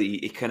doesn't really.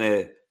 He kind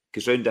of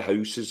goes round the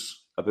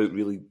houses about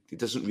really. He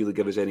doesn't really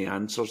give us any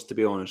answers, to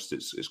be honest.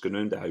 It's going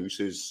round the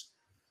houses.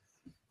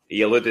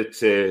 He alluded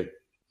to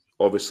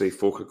obviously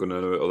folk are going to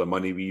know all the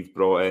money we've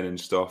brought in and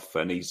stuff,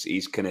 and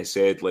he's kind of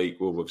said like,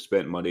 well, we've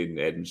spent money in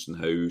the Edmondson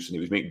House, and he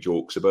was making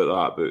jokes about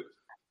that, but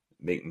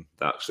making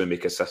that actually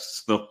make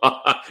assists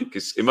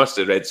because he must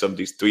have read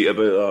somebody's tweet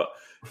about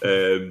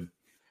that,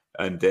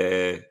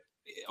 and.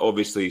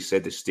 Obviously, he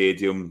said the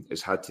stadium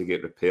has had to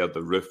get repaired.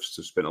 The roofs,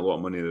 they've spent a lot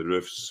of money on the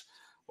roofs,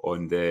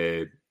 on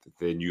the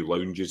new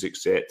lounges,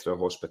 etc.,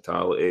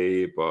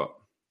 hospitality. But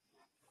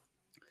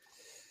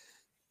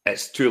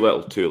it's too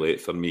little, too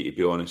late for me, to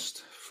be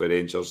honest. For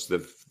Rangers,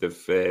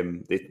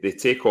 they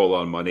take all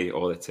our money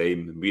all the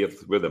time, and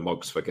we're the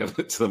mugs for giving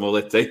it to them all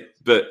the time.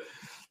 But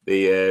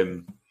they,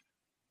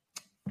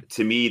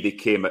 to me,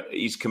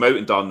 he's come out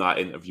and done that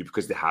interview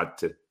because they had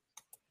to.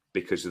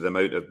 Because of the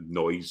amount of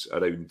noise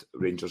around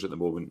Rangers at the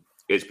moment.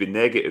 It's been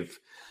negative.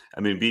 I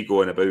mean, we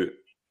going about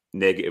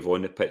negative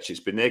on the pitch.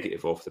 It's been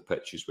negative off the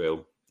pitch as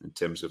well in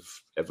terms of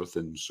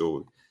everything.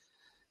 So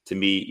to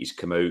me, he's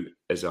come out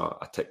as a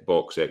tick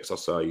box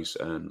exercise,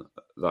 and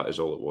that is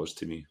all it was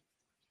to me.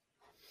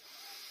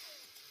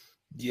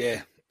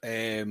 Yeah.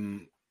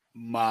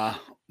 My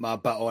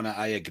bit on it,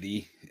 I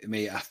agree,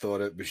 mate. I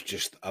thought it was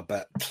just a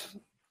bit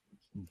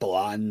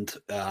bland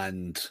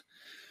and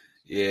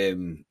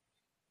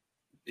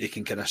he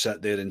can kind of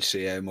sit there and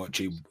say how much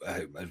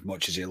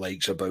as he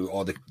likes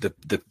about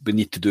the we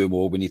need to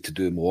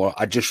do more.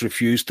 I just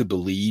refuse to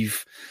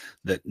believe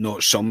that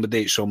not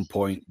somebody at some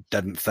point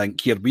didn't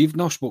think, here, we've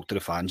not spoke to the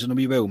fans in a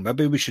wee while,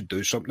 maybe we should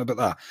do something about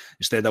that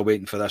instead of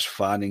waiting for this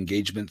fan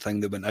engagement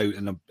thing that went out,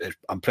 and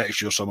I'm pretty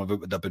sure some of it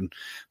would have been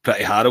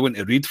pretty harrowing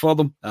to read for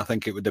them. I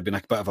think it would have been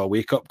a bit of a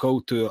wake-up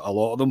call to a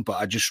lot of them, but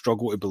I just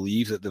struggle to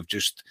believe that they've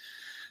just,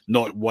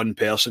 not one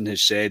person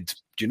has said,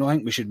 do you not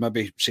think we should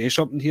maybe say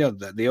something here?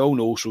 That they all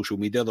know social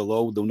media, they'll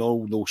all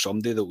know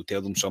somebody that will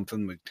tell them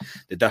something with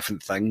the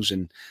different things.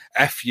 And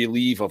if you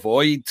leave a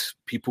void,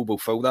 people will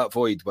fill that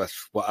void with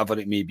whatever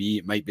it may be.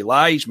 It might be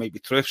lies, might be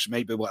truths,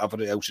 might be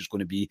whatever else it's going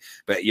to be.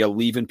 But you're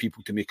leaving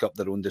people to make up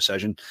their own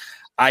decision.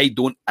 I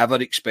don't ever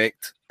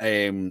expect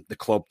the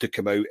club to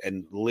come out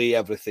and lay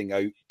everything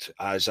out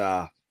as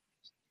a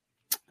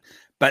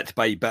bit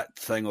by bit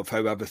thing of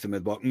how everything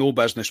would work. No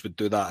business would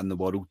do that in the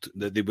world.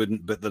 They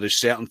wouldn't, but there is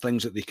certain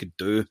things that they could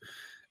do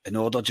in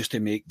order just to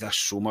make this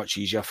so much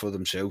easier for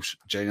themselves.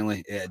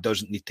 Genuinely, it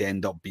doesn't need to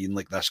end up being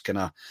like this kind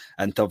of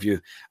interview.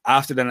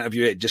 After the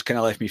interview, it just kind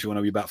of left me feeling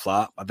a wee bit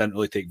flat. I didn't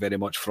really take very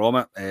much from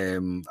it.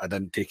 I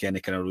didn't take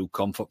any kind of real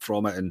comfort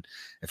from it. And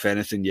if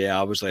anything,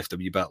 I was left a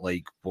wee bit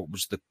like, what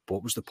was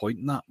the point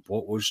in that?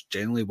 What was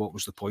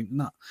the point in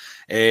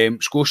that?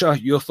 Scotia,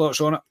 your thoughts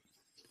on it?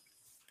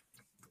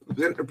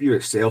 The interview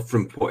itself,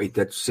 from what he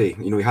did say,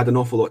 he had an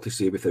awful lot to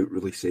say without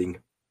really saying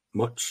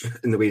much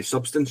in the way of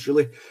substance,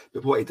 really.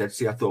 But what he did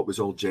say, I thought was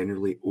all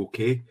generally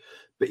okay.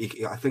 But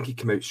I think he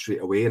came out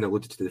straight away and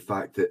alluded to the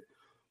fact that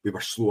we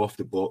were slow off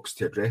the blocks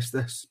to address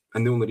this.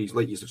 And the only reason,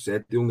 like you have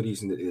said, the only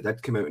reason that they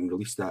did come out and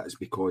release that is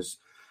because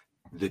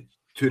the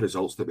two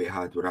results that we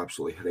had were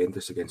absolutely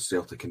horrendous against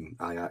Celtic and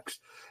Ajax,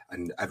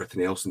 and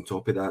everything else on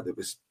top of that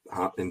was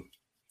happening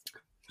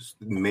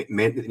meant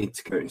that they need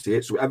to come out and say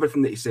it. So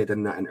everything that he said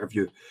in that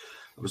interview,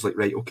 I was like,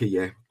 right, okay,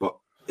 yeah, but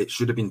it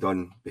should have been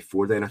done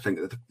before then. I think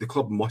that the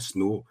club must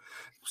know,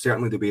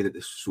 certainly the way that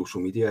the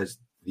social media is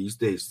these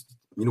days.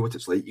 You know what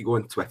it's like. You go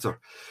on Twitter,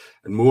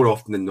 and more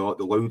often than not,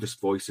 the loudest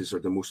voices are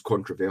the most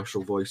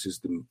controversial voices,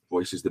 the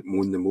voices that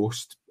moan the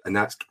most, and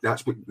that's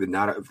what the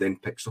narrative then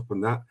picks up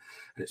on that,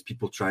 and it's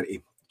people trying to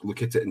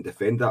look at it and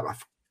defend that.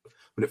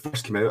 When it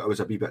first came out, I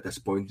was a wee bit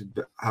disappointed,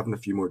 but having a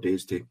few more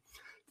days to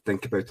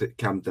think about it,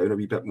 calm down a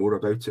wee bit more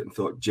about it, and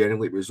thought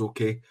generally it was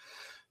okay.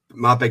 But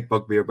my big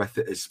bugbear with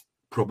it is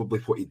probably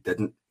what he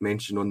didn't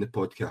mention on the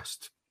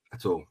podcast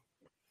at all.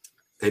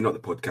 Not the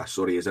podcast,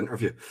 sorry, his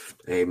interview.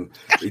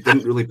 He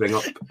didn't really bring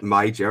up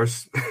my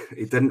Gers.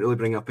 He didn't really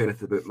bring up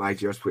anything about my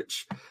Gers,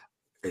 which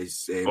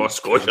is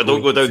Scotch, I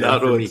don't go down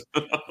that road.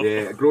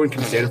 Yeah, a growing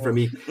concern for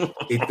me.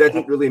 He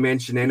didn't really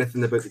mention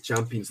anything about the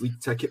Champions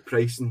League ticket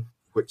pricing,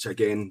 which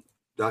again,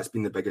 that's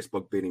been the biggest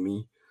bugbear in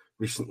me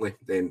recently,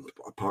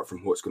 apart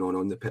from what's going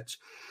on the pitch.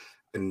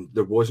 And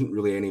there wasn't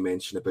really any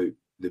mention about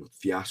the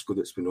fiasco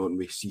that's been on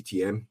with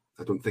CTM.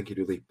 I don't think he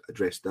really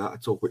addressed that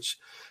at all, which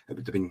it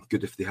would have been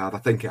good if they have. I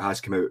think it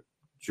has come out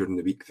during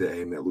the week that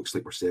it looks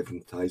like we're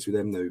severing ties with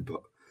them now,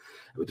 but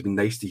it would have been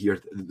nice to hear.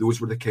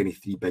 Those were the kind of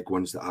three big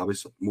ones that I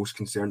was most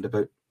concerned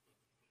about.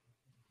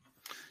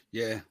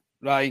 Yeah.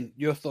 Ryan,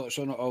 your thoughts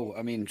on it all?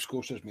 I mean,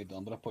 Scotia's made a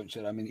number of points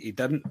there. I mean, he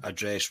didn't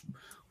address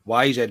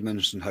why is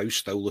Edmondson House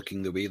still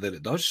looking the way that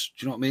it does?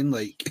 Do you know what I mean?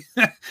 Like,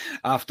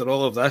 after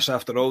all of this,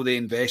 after all the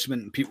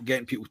investment and people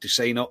getting people to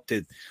sign up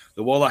to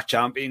the Wall of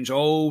Champions,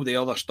 all the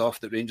other stuff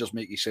that Rangers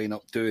make you sign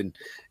up to,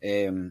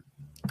 and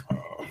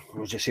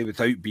as I say,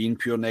 without being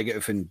pure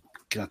negative and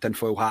kind of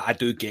tinfoil hat, I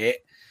do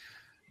get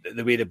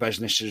the way the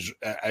business is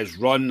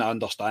run. I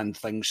understand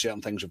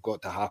certain things have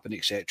got to happen,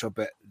 etc.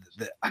 But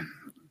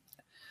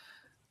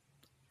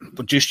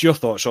just your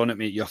thoughts on it,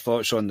 mate. Your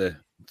thoughts on the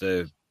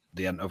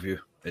interview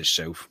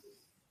itself.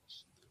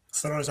 I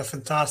thought it was a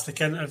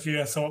fantastic interview.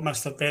 I thought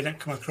Mr.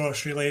 Bennett came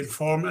across really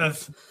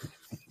informative.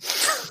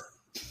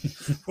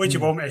 What do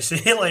you want me to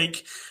say?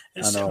 Like,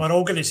 we're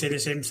all going to say the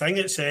same thing.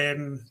 It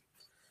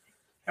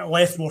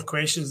left more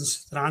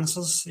questions than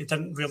answers. He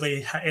didn't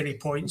really hit any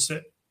points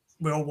that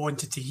we all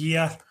wanted to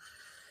hear.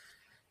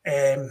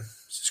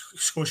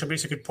 Scotia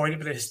makes a good point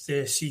about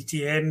the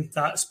CTM.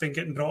 That's been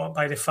getting brought up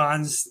by the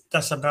fans.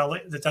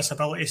 The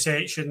disability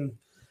section,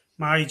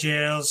 my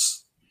Gers,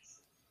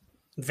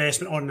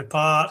 investment on the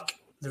park,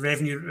 the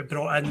revenue that we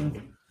brought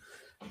in.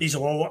 These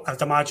will all,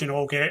 I'd imagine,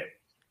 all get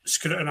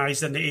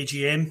scrutinised in the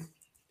AGM.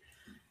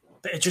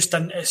 But it just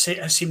didn't. It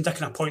seemed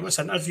like a pointless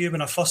interview.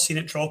 When I first seen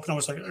it dropping, I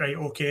was like, right,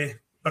 okay,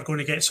 we're going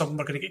to get something.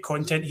 We're going to get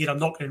content here. I'm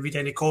not going to read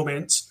any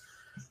comments.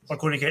 We're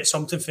going to get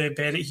something for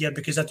Bennett here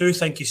because I do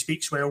think he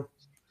speaks well.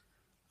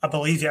 I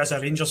believe he is a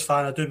Rangers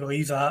fan. I do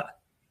believe that.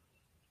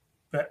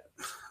 But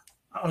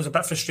I was a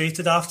bit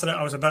frustrated after it.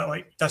 I was a bit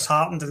like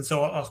disheartened and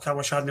thought, oh, I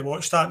wish I hadn't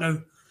watched that now.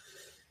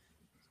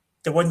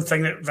 The one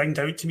thing that ringed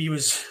out to me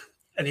was,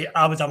 and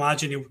I would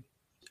imagine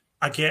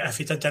if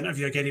he did the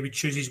interview again, he would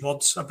choose his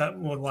words a bit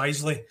more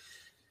wisely.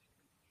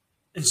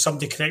 And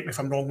somebody correct me if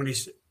I'm wrong when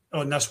he's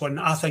on this one.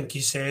 I think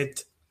he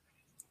said,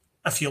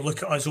 if you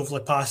look at us over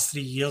the past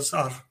 3 years,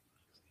 our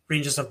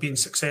Rangers have been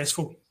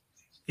successful.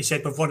 He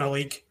said, we've won a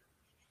league,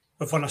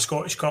 we've won a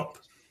Scottish Cup,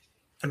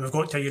 and we've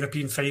got to a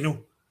European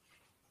final.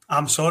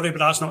 I'm sorry, but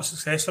that's not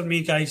success for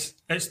me, guys.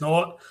 It's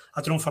not.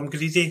 I don't know if I'm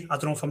greedy. I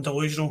don't know if I'm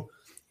delusional.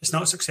 It's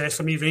not a success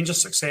for me.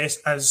 Rangers' success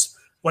is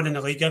winning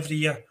the league every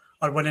year,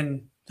 or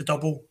winning the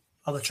double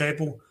or the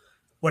treble,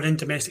 winning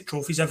domestic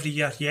trophies every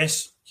year.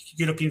 Yes,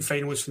 European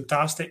final is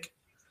fantastic,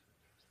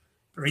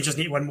 but Rangers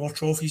need to win more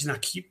trophies, and I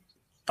keep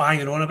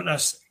banging on about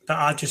this, but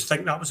I just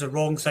think that was the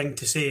wrong thing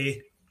to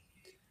say.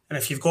 And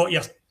if you've got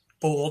your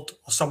board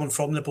or someone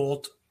from the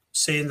board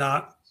saying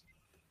that,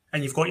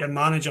 and you've got your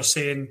manager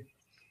saying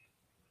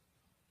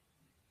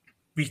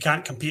we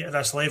can't compete at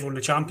this level in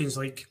the Champions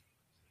League,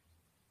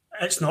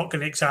 it's not going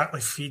to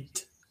exactly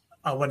feed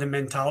a winning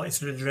mentality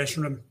through the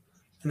dressing room.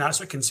 And that's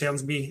what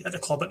concerns me at the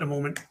club at the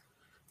moment.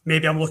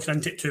 Maybe I'm looking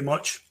into it too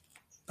much,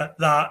 but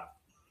that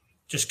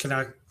just kind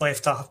of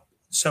left a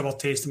sour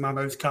taste in my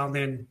mouth,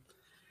 Carney. And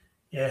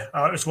yeah,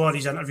 it was one of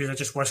these interviews I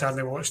just wish I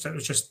hadn't watched. It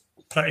was just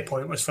pretty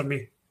pointless for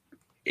me.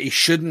 He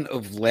shouldn't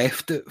have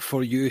left it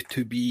for you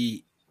to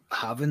be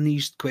having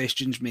these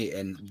questions, mate,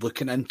 and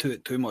looking into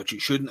it too much.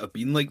 It shouldn't have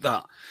been like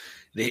that.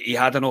 He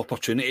had an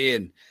opportunity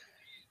and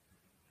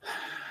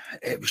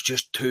it was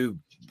just too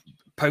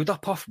powder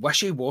puff,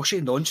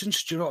 wishy-washy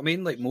nonsense. Do you know what I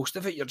mean? Like most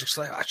of it, you're just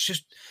like,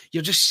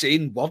 you're just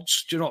saying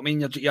words. Do you know what I mean?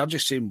 You're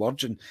just saying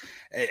words. And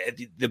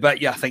the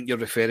bit I think you're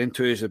referring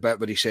to is the bit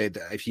where he said,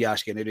 if you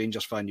ask any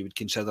Rangers fan, you would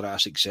consider it a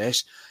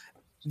success.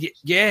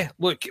 Yeah,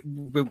 look,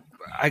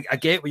 I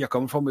get where you're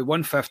coming from. We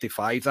won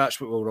 55.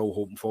 That's what we were all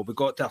hoping for. We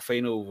got to a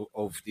final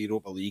of the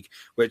Europa League,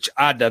 which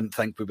I didn't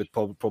think we would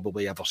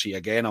probably ever see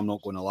again. I'm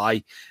not going to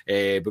lie.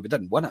 But we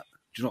didn't win it.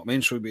 Do you know what I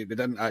mean? So we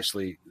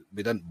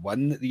didn't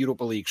win the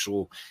Europa League.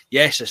 So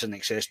yes, it's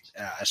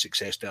a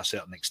success to a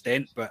certain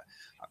extent. But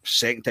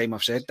second time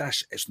I've said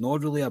this, it's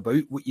not really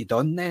about what you've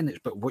done then. It's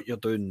about what you're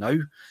doing now.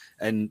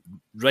 And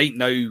right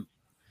now,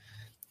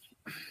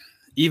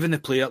 even the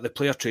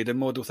player trading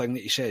model thing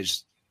that he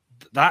says,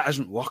 that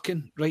isn't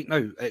working right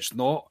now. It's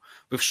not.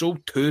 We've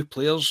sold 2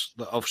 players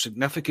that of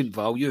significant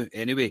value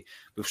anyway.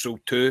 We've sold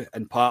 2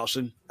 in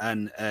Patterson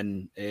and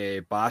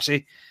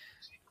Bassey.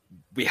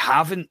 We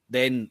haven't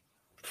then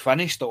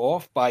finished it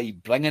off by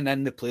bringing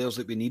in the players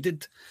that we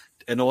needed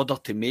in order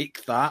to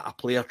make that a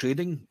player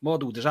trading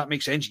model. Does that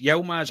make sense?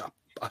 Yilmaz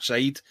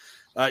aside,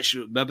 that's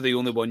maybe the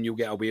only one you'll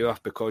get away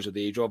with because of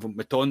the age of him.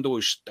 Matondo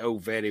is still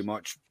very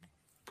much,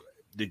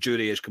 the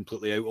jury is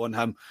completely out on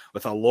him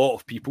with a lot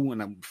of people,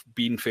 and I'm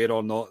being fair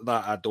or not,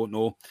 that I don't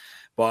know.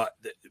 But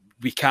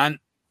we can't,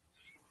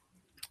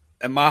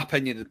 in my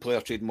opinion, the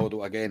player trade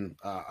model, again,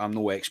 I'm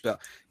no expert,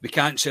 we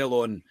can't sell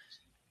on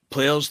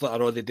players that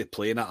are already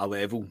playing at a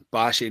level,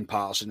 Bassey and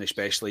Patterson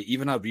especially,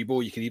 even a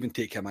Rebo, you can even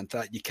take him into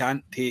that. You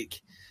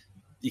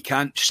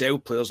can't sell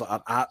players that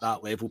are at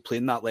that level,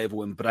 playing that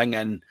level, and bring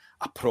in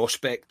a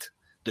prospect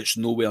that's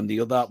nowhere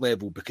near that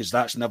level, because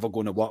that's never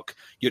going to work.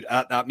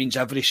 That means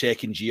every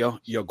second year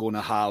you're going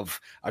to have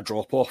a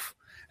drop-off,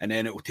 and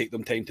then it will take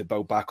them time to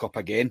build back up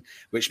again,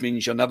 which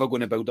means you're never going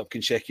to build up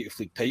consecutive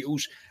league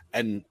titles.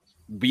 And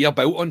we are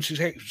built on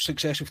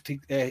successive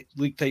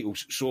league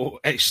titles. So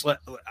it's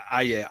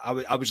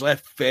I was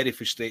left very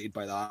frustrated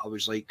by that. I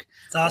was like,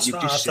 that's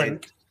what I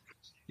think.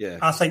 Yeah,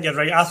 I think you're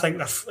right. I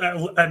think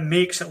it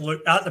makes it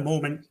look, at the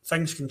moment,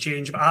 things can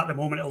change, but at the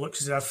moment it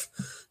looks as if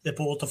the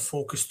board have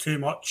focused too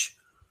much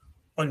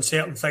on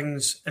certain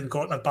things and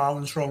got their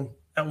balance wrong.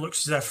 It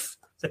looks as if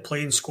the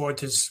playing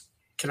squad has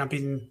kind of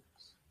been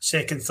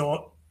second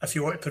thought, if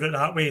you want to put it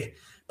that way.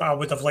 But I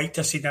would have liked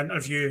to see the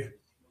interview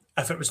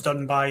if it was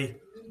done by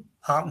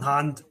Heart and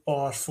Hand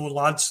or 4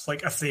 lads,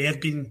 like if they had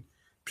been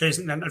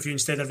present in the interview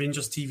instead of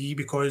Rangers TV,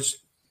 because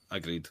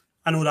agreed.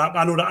 I know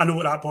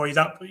what that boy,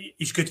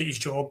 he's good at his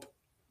job.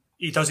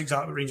 He does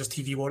exactly what Rangers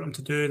TV want him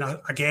to do, and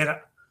I get it.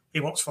 He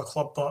works for a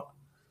club, but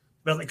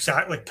they weren't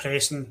exactly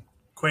pressing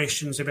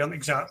questions. They weren't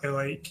exactly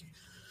like,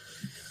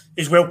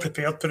 he's well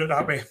prepared, put it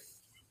that way.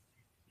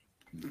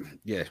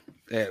 Yeah,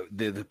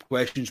 the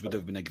questions would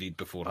have been agreed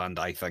beforehand,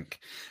 I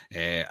think.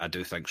 I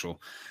do think so.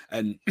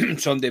 And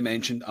somebody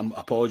mentioned,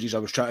 apologies, I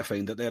was trying to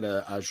find it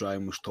there as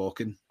Ryan was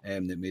talking,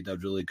 that made a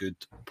really good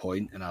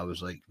point, and I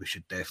was like, we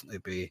should definitely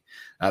be,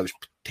 that was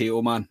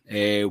Potato Man,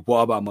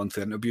 what about a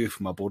monthly interview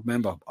from a board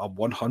member?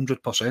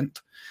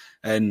 100%.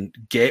 And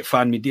get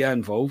fan media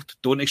involved.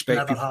 Don't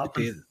expect people to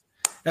pay.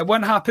 It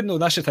won't happen, though.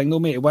 That's the thing, though,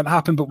 mate. It won't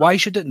happen, but why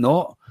should it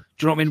not?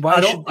 Do you know what I mean?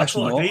 Why should this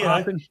not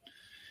happen?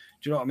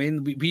 Do you know what I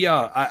mean? We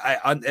are,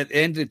 at the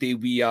end of the day,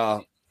 we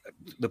are,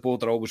 the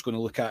board are always going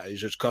to look at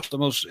us as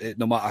customers,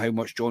 no matter how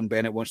much John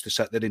Bennett wants to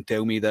sit there and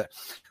tell me that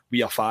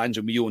we are fans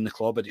and we own the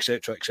club,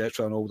 etc.,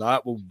 and all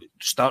that. Well,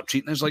 start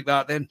treating us like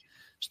that then.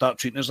 Start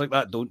treating us like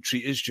that. Don't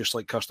treat us just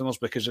like customers,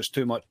 because there's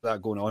too much of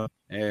that going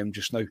on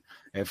just now,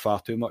 far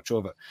too much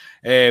of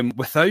it.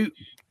 Without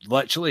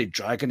literally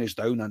dragging us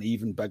down an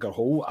even bigger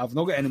hole, I've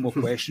not got any more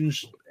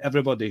questions,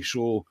 everybody.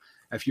 So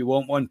if you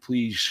want one,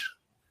 please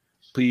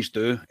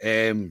do.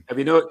 Have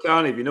you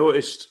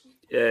noticed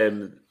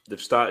they've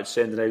started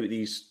sending out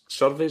these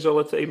surveys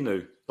all the time now,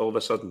 all of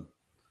a sudden?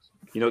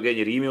 You're not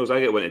getting your emails. I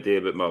get one today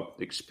about my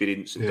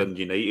experience in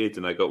Dundee United,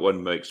 and I got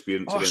one my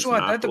experience against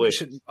Napoli.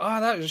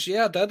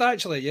 I did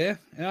actually. Yeah,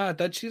 I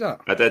did see that.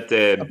 I did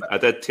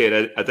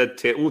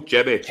tear. Oh,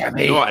 Jimmy.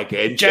 Not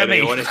again,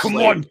 Jimmy. Honestly. Come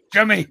on,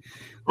 Jimmy.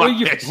 What are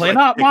you playing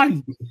at,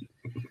 man?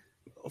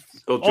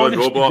 Oh, John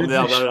Rowbottom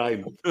the other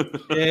rhyme.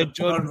 Yeah,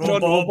 John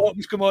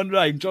Rowbottom's come on,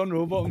 rhyme. John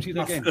Rowbottom's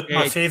here again.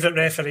 My favourite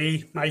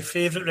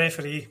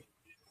referee.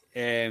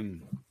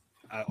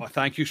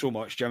 Thank you so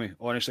much, Jimmy.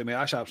 Honestly, mate,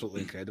 that's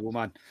absolutely incredible,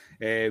 man.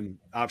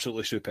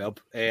 Absolutely superb.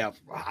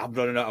 I'm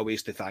running out of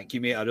ways to thank you,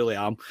 mate. I really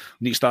am.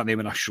 We need to start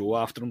naming a show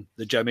after him.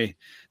 The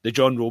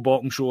John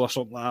Rowbottom show or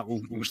something like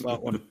that. We'll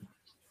start one.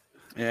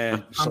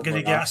 I'm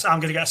gonna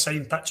get a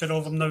signed picture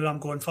of him now. I'm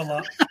going for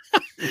that.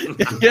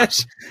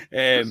 Yes.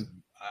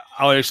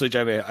 Honestly,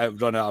 Jimmy,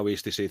 I've run out of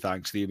ways to say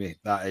thanks to you, mate.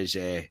 That's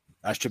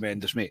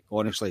tremendous, mate.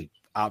 Honestly,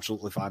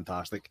 absolutely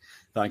fantastic.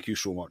 Thank you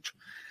so much.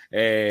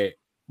 The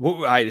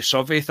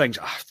survey things,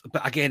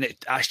 but again,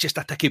 it's just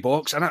a ticky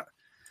box, isn't it?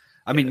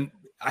 I mean,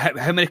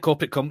 how many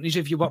corporate companies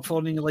have you worked for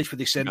in your life where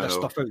they send this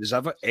stuff out? Does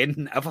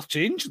anything ever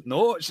changed?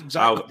 No, it's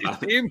exactly the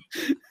same.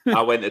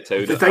 I went to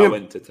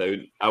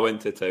town. I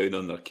went to town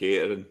on their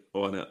catering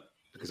on it,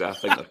 because I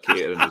think their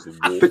catering is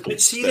woeful.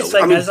 But see, the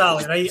thing is,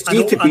 Ali, right? I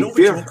know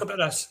we joke about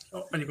this.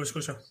 Oh, when you go,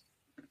 sir.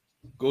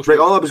 Right,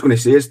 all I was going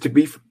to say is, to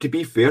be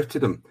fair to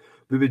them,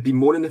 we would be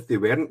moaning if they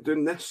weren't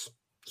doing this.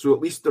 So at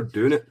least they're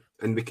doing it,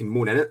 and we can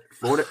moan in it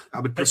for it. I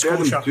would prefer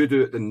them to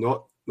do it than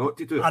not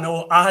to do it. I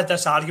know. I had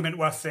this argument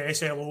with the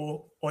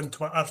SLO on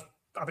Twitter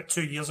about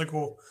 2 years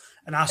ago,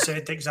 and I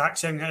said the exact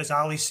thing as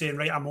Ali's saying.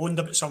 Right, I moaned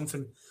about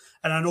something,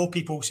 and I know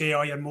people say,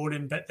 "Oh, you're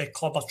moaning," but the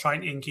club are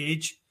trying to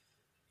engage.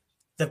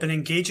 They've been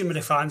engaging with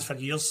the fans for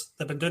years.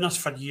 They've been doing this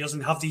for years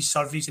and have these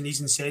surveys and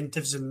these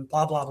incentives and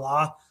blah, blah,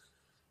 blah.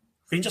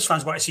 Rangers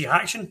fans want to see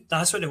action.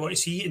 That's what they want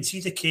to see, and see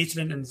the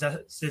catering and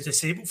the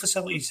disabled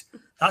facilities.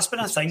 That's been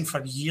a thing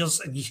for years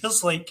and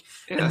years.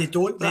 And they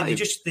don't.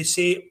 They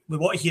say, we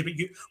want to hear about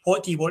you.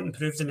 What do you want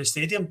improved in the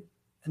stadium?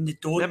 And they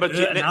don't do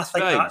it. And I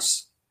think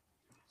that's.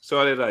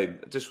 Sorry, Ryan.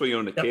 Just while you're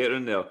on the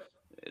catering there,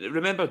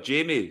 remember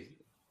Jamie,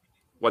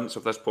 once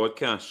of this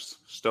podcast,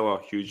 still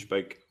a huge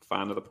big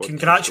fan of the podcast.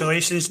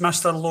 Congratulations,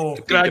 Mr. Lowe.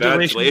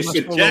 Congratulations,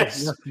 Mr.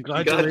 yes. Lowe.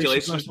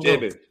 Congratulations,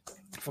 Jamie.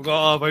 Forgot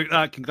all about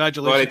that.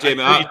 Congratulations. Sorry,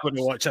 Jamie. He's going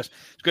to watch this.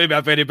 It's going to be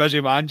a very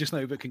busy man just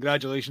now, but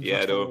congratulations.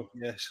 Yeah, no.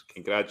 Yes.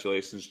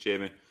 Congratulations,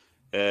 Jamie.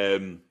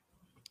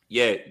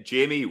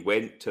 Jamie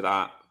went to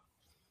that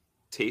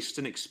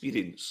tasting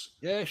experience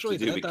to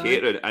do with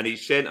catering, and he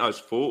sent us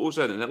photos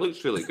in, and it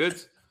looks really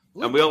good.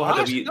 And we all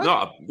had we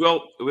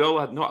all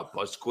had not a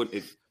buzz going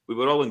to. We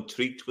were all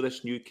intrigued with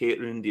this new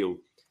catering deal,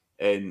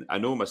 and I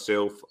know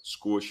myself,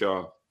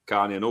 Scotia,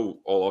 Carney, I know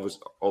all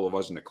of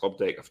us in the club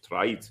deck have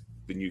tried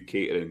the new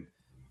catering,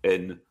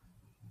 and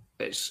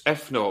it's,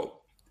 if not,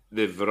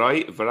 the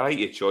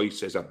variety of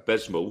choice is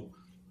abysmal.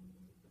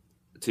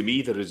 To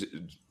me, there is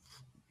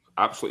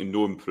absolutely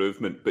no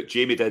improvement. But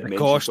Jamie did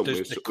mention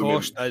something. The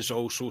cost is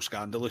also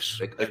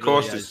scandalous. The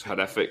cost is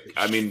horrific.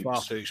 I mean,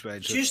 far too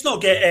expensive. Do you just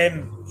not get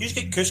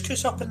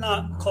couscous up in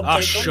that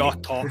club?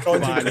 Shut up,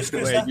 man!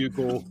 Where you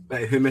go?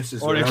 Hummus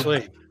is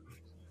honestly.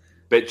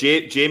 But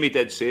Jamie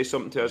did say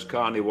something to us,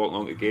 Carney, walking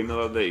along the game the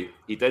other day.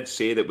 He did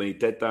say that when he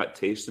did that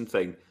tasting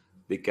thing,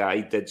 the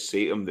guy did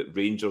say to him that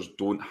Rangers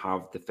don't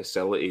have the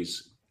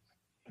facilities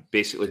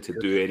basically to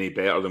do any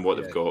better than what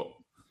they've got,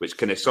 which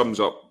kind of sums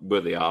up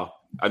where they are.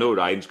 I know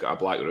Ryan's got a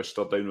Black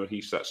Rooster down where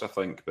he sits, I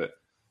think, but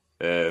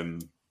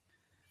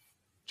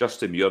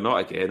Justin Muir,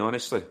 not again,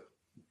 honestly.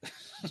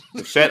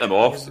 They've set them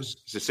off.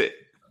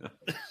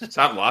 It's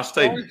happened last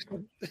time.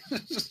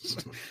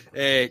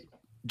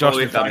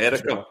 Justin,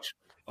 America.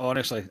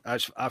 Honestly,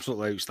 that's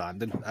absolutely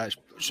outstanding. That's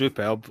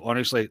superb.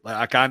 Honestly,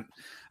 I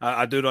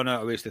do run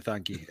out of ways to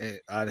thank you.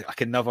 I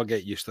can never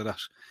get used to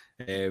this.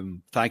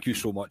 Thank you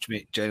so much,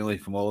 mate. Genuinely,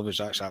 from all of us,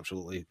 that's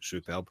absolutely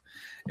superb.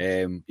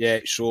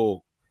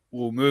 So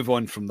we'll move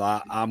on from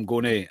that. I'm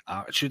going to.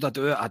 Should I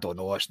do it? I don't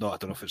know. It's not. I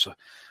don't know if it's. We'll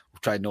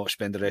try not to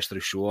spend the rest of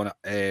the show on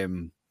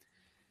it.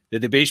 The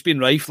debate's been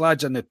rife,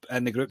 lads, in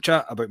the group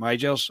chat about my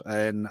gels,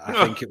 and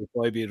I think it would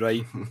probably be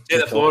right. Say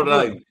the floor,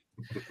 Ryan.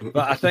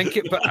 But I think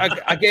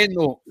again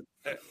though,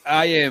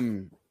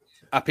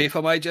 I pay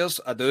for my gels.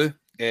 I do.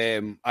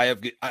 I have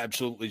got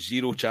absolutely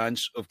zero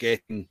chance of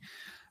getting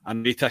a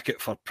new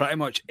ticket for pretty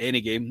much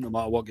any game, no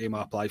matter what game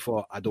I apply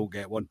for. I don't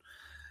get one.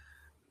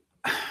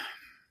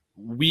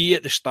 We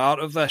at the start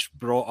of this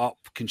brought up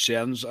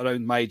concerns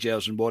around my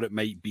gels and what it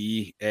might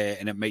be,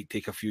 and it might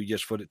take a few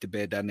years for it to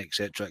bed in,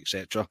 etc.,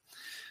 etc.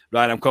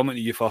 Ryan, I'm coming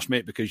to you first,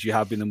 mate, because you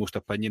have been the most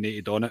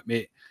opinionated on it,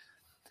 mate.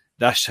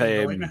 It's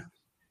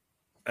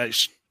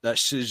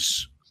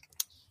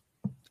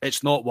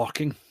not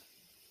working.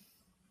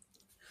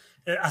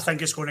 I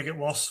think it's going to get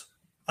worse.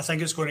 I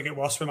think it's going to get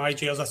worse with my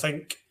gels. I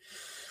think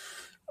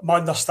my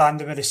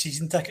understanding with the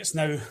season tickets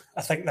now,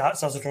 I think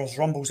there's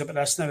rumbles about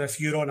this now. If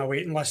you're on a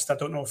waiting list, I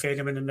don't know if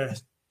anyone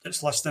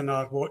that's listening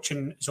or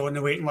watching is on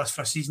the waiting list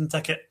for a season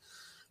ticket.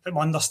 But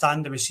my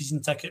understanding with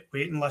season ticket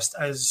waiting list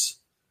is,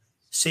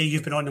 say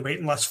you've been on the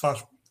waiting list for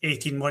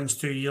 18 months,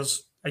 2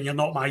 years, and you're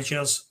not my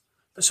gels,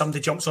 but somebody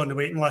jumps on the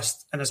waiting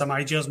list and is a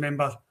my gels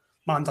member,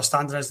 my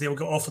understanding is they'll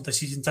get offered the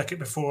season ticket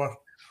before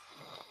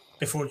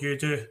you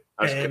do.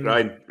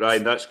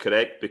 Ryan, that's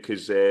correct,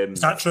 because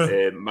is that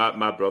true?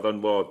 My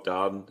brother-in-law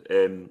Dan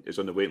is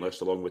on the waiting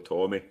list along with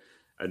Tommy,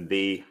 and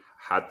they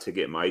had to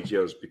get my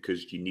gels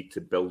because you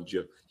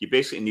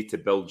basically need to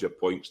build your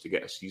points to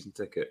get a season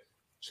ticket.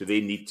 So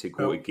they need to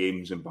go to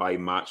games and buy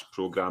match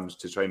programs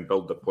to try and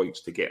build the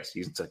points to get a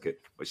season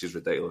ticket, which is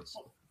ridiculous.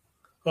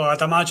 Well,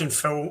 I'd imagine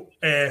Philip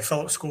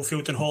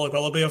Schofield and Holly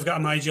Willoughby have got a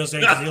my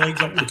jersey because he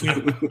likes up the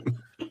queue.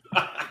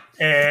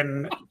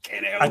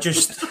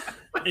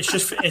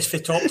 It's for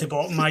top to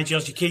bottom my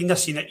jersey.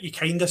 You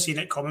kind of seen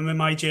it coming with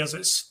my jersey.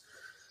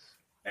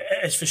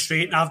 It's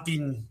frustrating. I've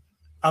been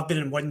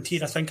in one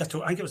tier. I think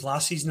it was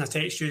last season I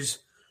texted you,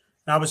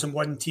 and I was in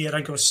one tier. I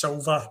think it was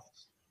silver,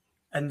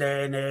 and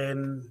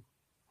then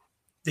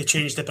they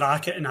changed the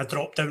bracket and I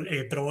dropped down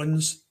to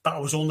bronze, but I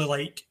was only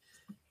like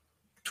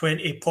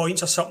 20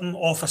 points or something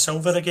off of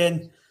silver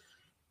again.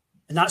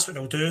 And that's what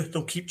they'll do.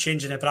 They'll keep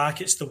changing the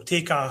brackets. They'll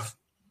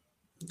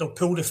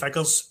pull the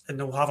figures and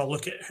they'll have a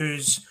look at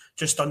who's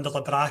just under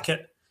the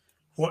bracket,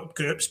 what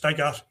group's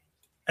bigger,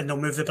 and they'll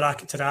move the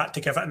bracket to that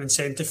to give it an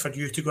incentive for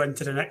you to go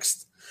into the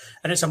next.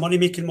 And it's a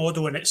money-making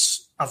model, and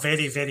it's a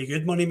very, very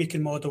good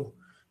money-making model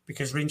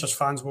because Rangers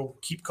fans will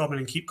keep coming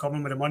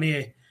with the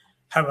money.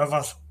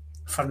 However,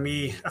 for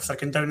me, if they're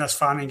going down this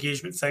fan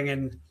engagement thing,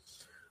 and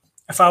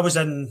if I was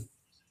in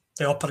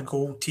the upper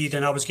gold tier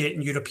and I was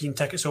getting European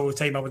tickets all the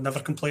time, I would never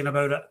complain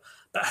about it.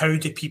 But how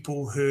do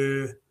people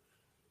whose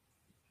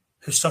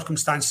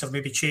circumstances have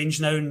maybe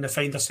changed now and they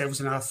find themselves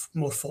in a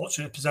more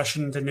fortunate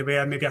position than they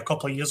were maybe a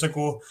couple of years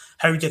ago,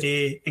 how do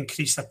they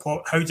increase their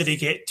pot? How do they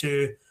get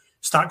to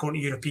start going to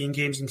European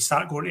games and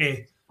start going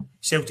to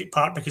Celtic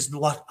Park because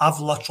I've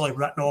literally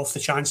written off the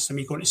chances of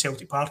me going to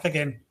Celtic Park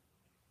again.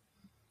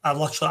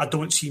 I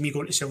don't see me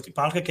going to Celtic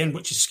Park again,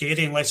 which is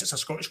scary unless it's a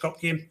Scottish Cup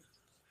game.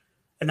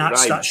 And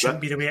that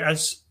shouldn't be the way it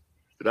is.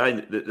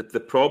 Ryan, the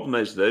problem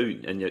is now,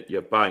 and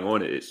you're bang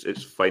on it,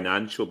 it's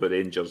financial, but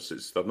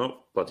Rangers, they're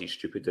not bloody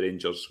stupid, the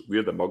Rangers.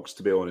 We're the mugs,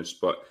 to be honest,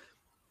 but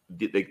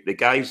the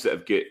guys that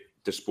have got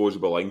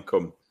disposable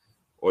income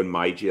on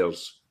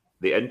MyJers,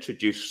 they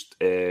introduced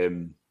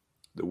the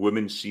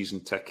women's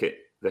season ticket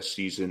this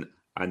season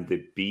and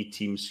the B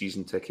team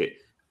season ticket,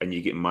 and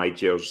you get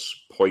MyJers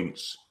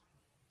points.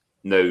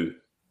 Now,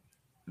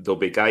 there'll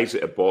be guys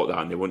that have bought that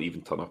and they won't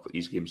even turn up at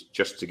these games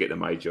just to get the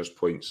MyJers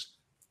points,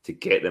 to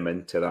get them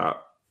into that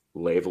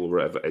level,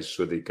 whatever it is,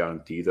 so they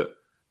guarantee that.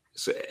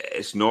 So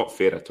it's not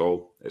fair at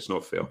all. It's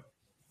not fair.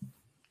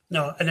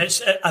 No, and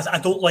I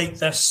don't like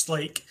this,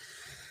 like,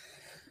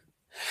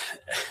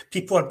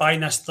 people are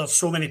buying this. There's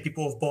so many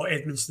people have bought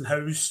Edmondson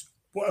House,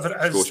 whatever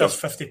it is, there's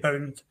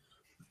 £50.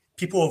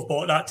 People have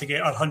bought that to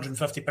get, or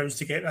 £150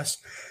 to get this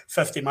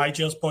 50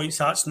 MyJers points.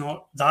 That's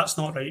not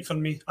right for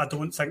me. I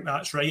don't think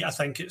that's right. I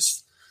think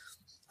that's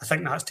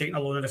taking a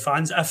loan of the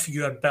fans. If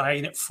you are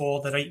buying it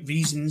for the right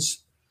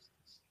reasons,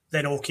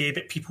 then okay,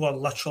 but people are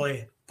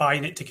literally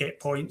buying it to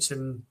get points,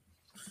 and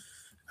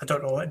I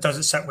don't know, it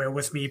doesn't sit well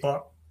with me,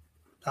 but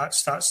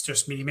that's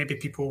just me.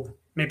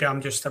 Maybe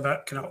I'm just a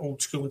bit kind of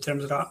old school in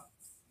terms of that.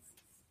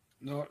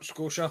 No,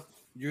 Scotia,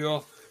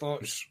 your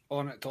thoughts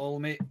on it all,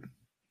 mate?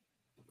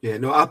 Yeah,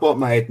 no, I bought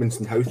my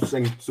Edmondson House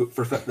thing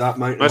for that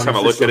amount. Let's have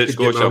a look at it,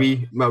 Scotia. Show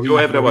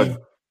everyone.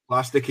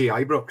 Plasticky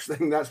Ibrox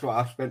thing. That's what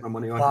I've spent my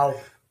money on. Wow.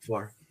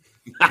 For.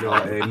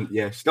 No,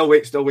 yeah, still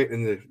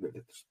waiting the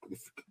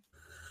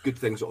good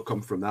things that will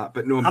come from that.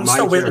 But no, I'm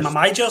still waiting my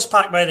MyJers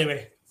pack, by the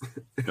way.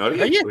 Are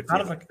you? I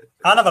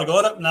never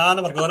got it. No, I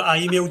never got it. I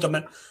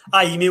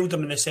emailed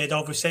them and they said,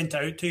 "Oh, we sent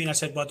it out to you." And I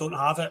said, "Well, I don't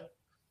have it."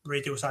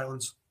 Radio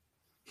silence.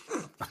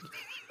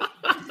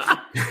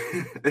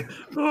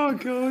 Oh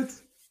God.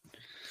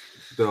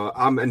 So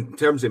I'm in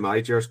terms of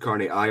MyJers,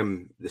 Carney, I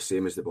am the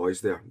same as the boys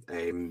there.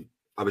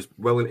 I was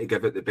willing to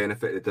give it the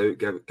benefit of the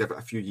doubt, give it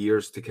a few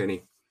years to kind of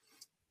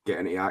get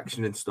into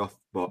action and stuff,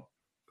 but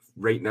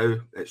right now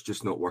it's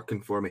just not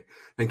working for me. I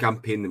think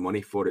I'm paying the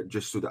money for it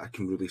just so that I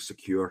can really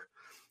secure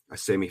a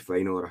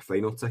semi-final or a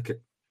final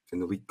ticket in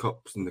the League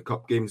Cups and the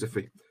Cup games if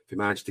we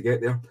manage to get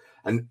there.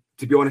 And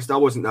to be honest, I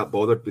wasn't that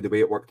bothered with the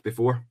way it worked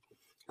before.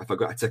 If I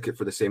got a ticket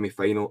for the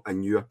semi-final, I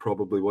knew I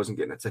probably wasn't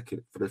getting a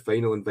ticket for the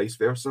final and vice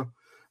versa.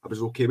 I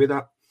was okay with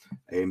that.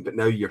 But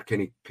now you're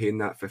kind of paying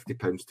that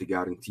 £50 to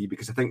guarantee,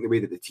 because I think the way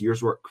that the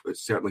tiers work,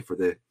 certainly for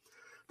the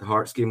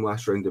Hearts game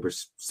last round, there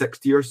was 6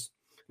 tiers.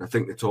 And I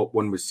think the top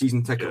one was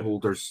season ticket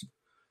holders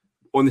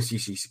on the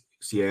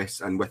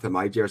CCCS and with a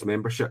MyJers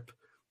membership.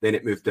 Then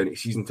it moved down to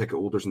season ticket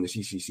holders in the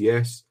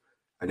CCCS,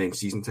 and then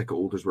season ticket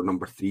holders were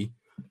number 3.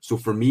 So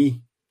for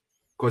me,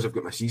 because I've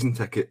got my season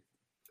ticket,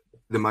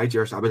 the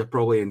MyJers, I would have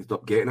probably ended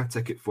up getting a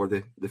ticket for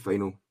the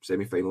final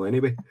semi-final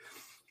anyway.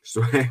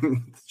 So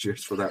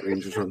cheers for that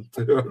Rangers run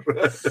too.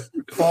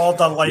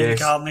 Borderline, yes.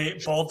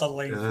 Mate,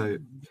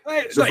 borderline.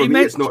 So for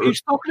me, it's not.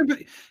 He's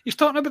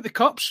talking about the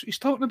cups. He's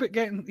talking about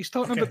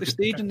the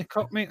stage in the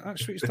cup, mate.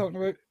 That's what he's talking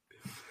about.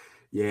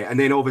 Yeah, and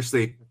then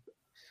obviously,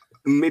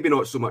 maybe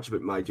not so much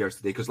about MyJers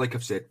today, because like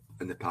I've said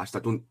in the past, I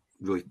don't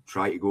really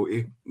try to go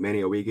to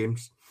many away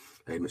games.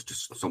 It's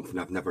just something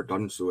I've never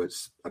done, so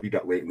it's a wee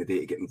bit late in the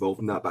day to get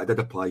involved in that. But I did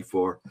apply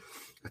for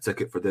a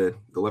ticket for the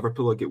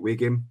Liverpool away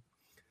game.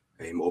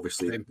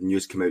 Obviously, the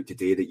news came out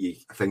today that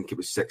I think it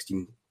was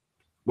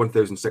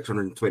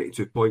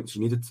 1,622 points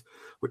you needed,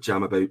 which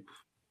I'm about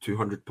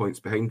 200 points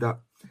behind that.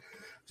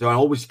 So I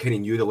always kind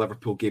of knew the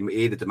Liverpool game,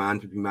 the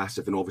demand would be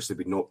massive, and obviously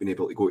we'd not been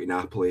able to go to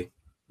Napoli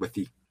with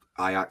the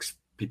Ajax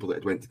people that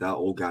had went to that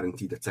all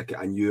guaranteed a ticket.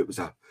 I knew it was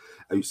a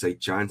outside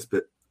chance,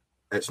 but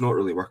it's not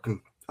really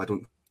working, I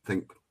don't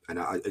think. And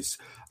it's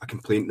a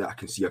complaint that I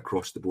can see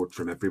across the board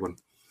from everyone.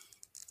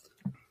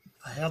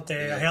 I heard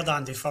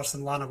Andy First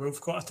and Lana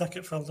Wolf got a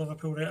ticket for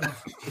Liverpool right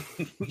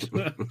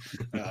now.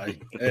 Aye.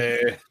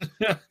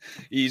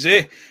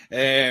 Easy.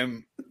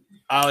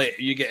 Ali,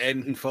 you get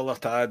anything further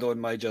to add on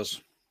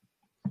MyJers?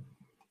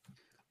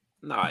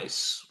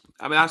 Nice.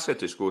 I mean, I said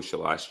to Scotia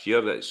last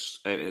year that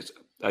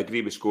I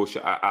agree with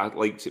Scotia. I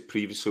liked it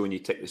previously when you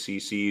took the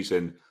CCs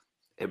and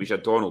it was your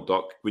Donald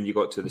Duck when you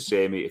got to the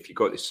semi. If you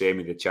got the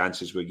semi, the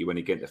chances were you win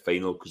against the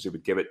final because they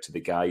would give it to the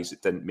guys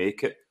that didn't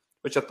make it,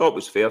 which I thought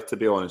was fair, to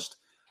be honest.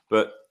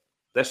 But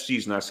this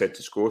season, I said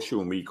to Scotia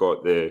when we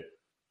got the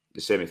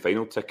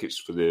semi-final tickets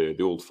for the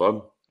Old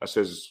Firm, I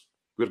says,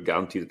 we're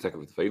guaranteed a ticket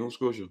for the final,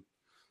 Scotia.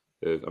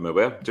 I'm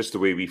aware, just the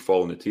way we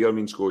fall in the tier. I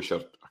mean, Scotia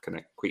are kind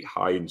of quite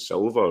high in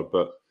silver,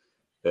 but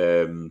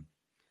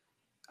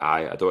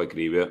I don't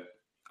agree with it.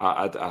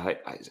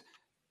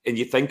 And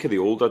you think of the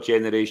older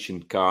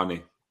generation,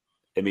 Carney.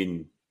 I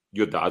mean,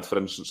 your dad, for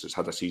instance, has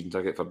had a season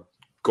ticket for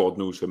God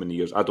knows how many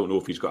years. I don't know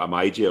if he's got a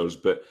MyJers,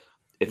 but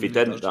if he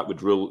didn't, that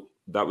would rule.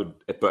 But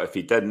if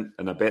he didn't,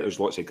 and I bet there's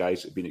lots of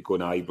guys that have been going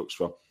to Ibrox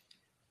for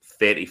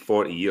 30,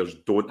 40 years,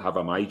 don't have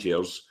a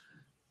MyJers,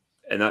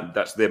 and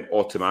that's them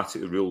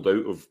automatically ruled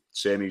out of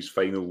semis,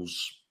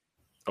 finals,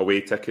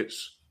 away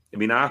tickets. I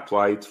mean, I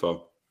applied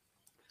for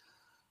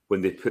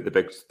when they put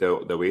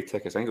the away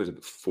tickets. I think it was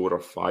about 4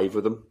 or 5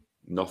 of them.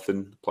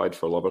 Nothing. Applied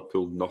for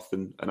Liverpool,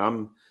 nothing. And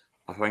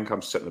I think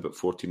I'm sitting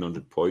about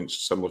 1,400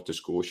 points, similar to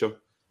Scotia.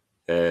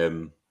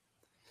 No,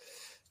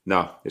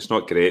 it's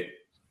not great.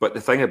 But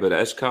the thing about it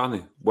is,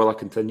 Carney, will I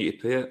continue to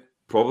pay it?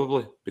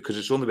 Probably, because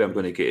it's the only way I'm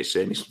going to get to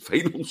semis and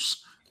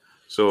finals.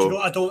 So do you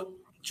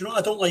know what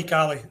I don't like,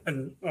 Ali?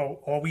 And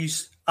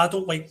always, I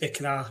don't like the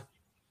kind of.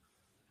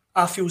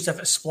 I feel as if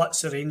it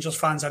splits the Rangers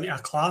fans into a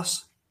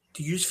class.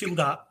 Do you feel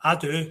that? I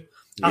do.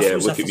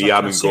 Look at me,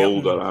 I'm in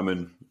gold or I'm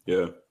in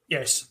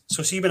Yes.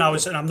 So see, when I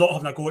was, and I'm not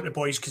having a go at the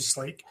boys because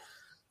like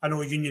I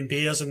know Union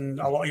Bears and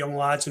a lot of young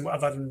lads and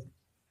whatever, and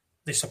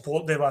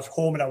they were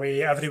home and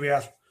away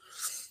everywhere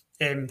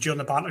during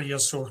the banter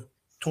years. So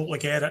totally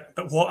get it.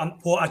 But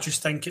what I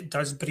just think it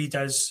does breed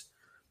is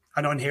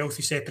an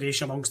unhealthy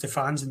separation amongst the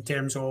fans in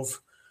terms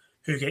of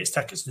who gets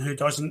tickets and who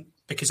doesn't.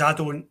 Because I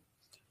don't,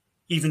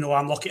 even though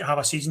I'm lucky to have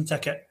a season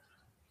ticket,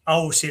 I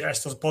always say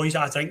this, there's boys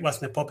that I drink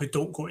with in the pub who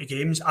don't go to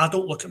games. I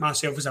don't look at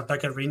myself as a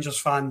bigger Rangers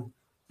fan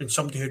than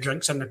somebody who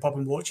drinks in the pub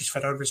and watches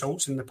for our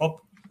results in the pub.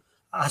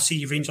 I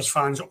see Rangers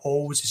fans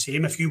always the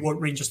same. If you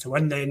want Rangers to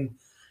win, then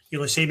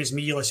you're the same as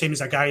me, you're the same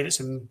as a guy that's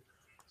in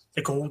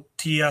the gold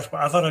tier,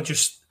 whatever. I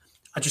just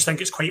think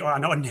it's quite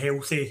an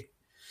unhealthy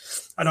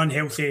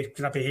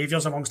kind of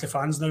behaviours amongst the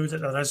fans now,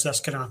 that there is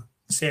this kind of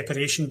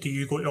separation. Do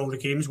you go to all the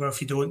games? Well,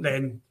 if you don't,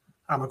 then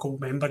I'm a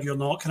gold member, you're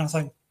not, kind of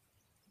thing.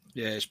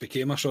 Yeah, it's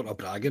became a sort of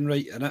bragging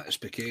right, innit? It's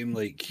became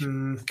like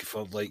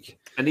for like,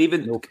 and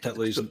even no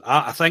particular reason.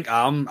 I think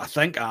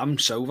I'm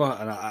silver,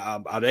 and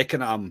I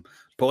reckon I'm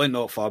probably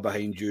not far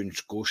behind you in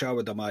Scotia. I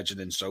would imagine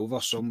in silver,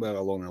 somewhere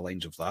along the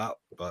lines of that.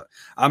 But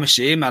I'm the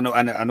same. I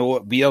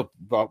know we're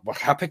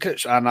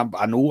hypocrites, and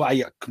I know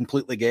I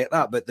completely get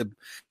that. But the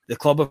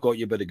club have got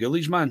you by the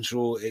goalies, man.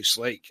 So it's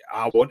like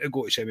I want to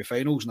go to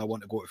semi-finals and I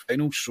want to go to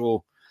finals.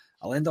 So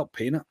I'll end up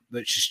paying it,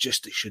 which is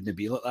just, it shouldn't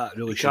be like that. It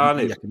really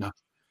shouldn't be.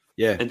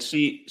 Yeah. And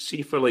see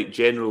for like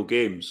general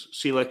games,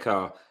 see like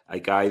a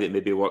guy that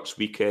maybe works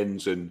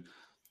weekends and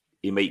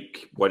he might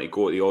want to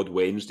go to the odd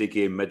Wednesday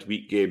game,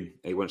 midweek game.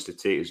 He wants to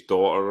take his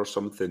daughter or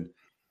something.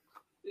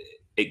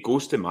 It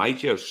goes to my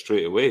years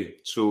straight away.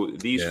 So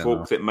these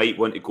folk that might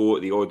want to go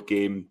at the odd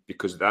game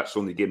because that's the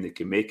only game they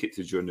can make it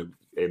to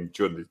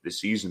during the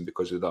season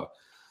because of the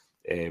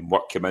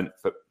work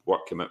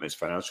commitments,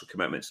 financial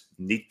commitments,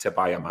 need to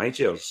buy a my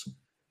years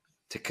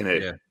to kind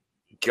of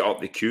get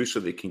up the queue so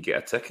they can get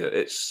a ticket.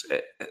 It's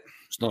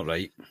not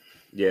right.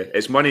 Yeah,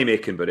 it's money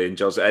making by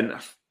Rangers, and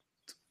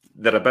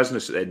they're a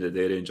business at the end of the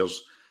day.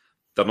 Rangers,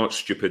 they're not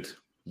stupid.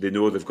 They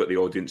know they've got the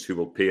audience who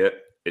will pay it.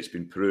 It's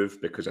been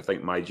proved because I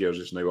think my Gears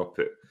is now up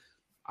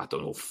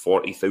at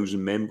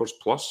 40,000 members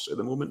plus at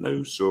the moment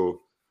now.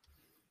 So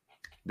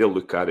they'll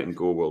look at it and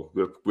go, well,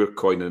 we're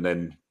coining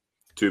in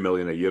 $2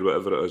 million a year,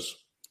 whatever it is,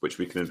 which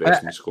we can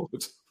invest in the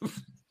squad.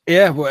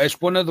 Yeah, well,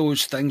 it's one of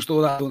those things,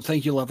 though, that I don't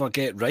think you'll ever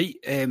get right.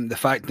 The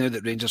fact now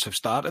that Rangers have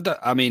started it.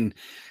 I mean,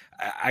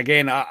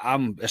 again,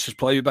 this is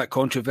probably a bit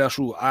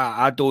controversial.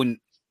 I don't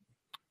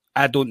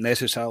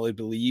necessarily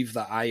believe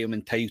that I am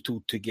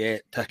entitled to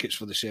get tickets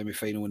for the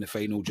semi-final and the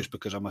final just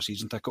because I'm a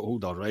season ticket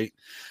holder, right?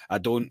 I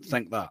don't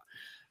think that.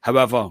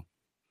 However,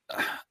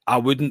 I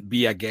wouldn't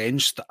be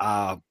against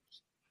a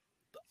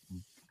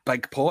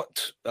big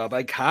pot, a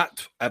big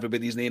hat,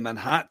 everybody's name in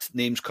hat,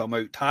 names come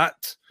out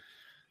hat.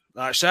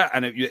 That's it.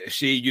 And if you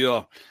say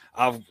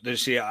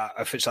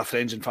if it's a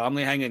friends and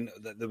family hanging,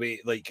 the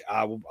way like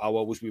I'll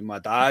always be with my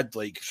dad.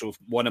 Like, so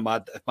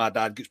if my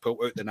dad gets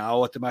pulled out, then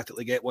I'll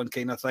automatically get one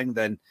kind of thing.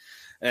 Then,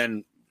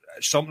 and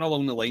something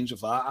along the lines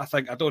of that.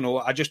 I don't know.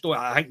 I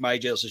think my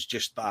jersey is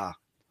just it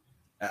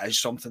is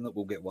something that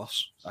will get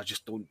worse. I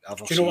just don't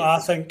ever. Do you know what I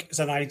think is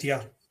an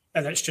idea?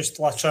 And it's just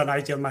literally an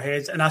idea in my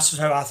head. And this is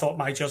how I thought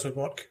my jersey would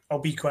work. I'll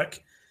be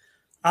quick.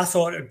 I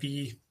thought it would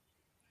be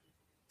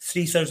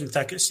 3,000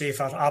 tickets, say,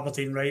 for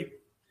Aberdeen, right?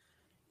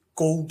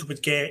 Gold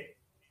would get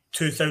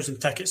 2,000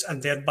 tickets in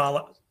their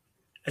ballot,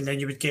 and then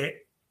you would get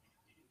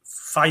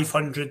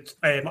 500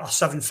 or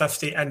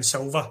 750 in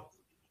silver,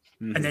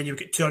 and then you would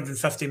get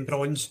 250 in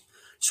bronze.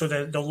 So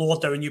the lower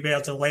down you were,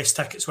 the less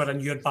tickets were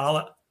in your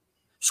ballot,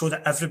 so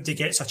that everybody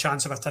gets a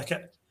chance of a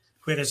ticket.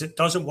 Whereas it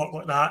doesn't work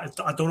like that.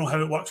 I don't know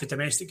how it works with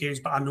domestic games,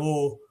 but I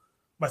know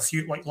with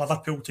you, like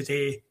Liverpool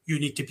today, you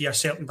need to be a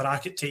certain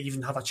bracket to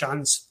even have a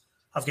chance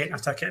of getting a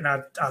ticket, and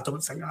I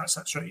don't think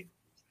that's right.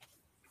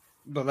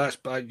 But that's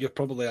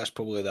probably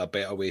the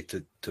better way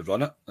to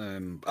run it.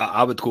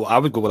 I would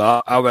go with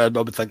that. I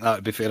would think that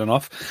would be fair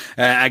enough.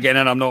 Again,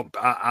 and I'm not.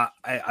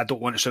 I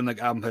don't want to sound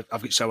like I've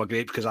got sour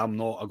grapes because I'm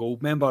not a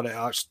gold member.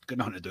 That's got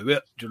nothing to do with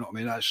it. Do you know what I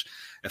mean? That's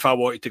if I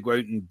wanted to go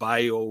out and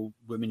buy all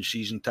women's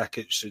season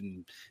tickets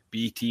and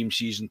B team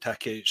season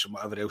tickets and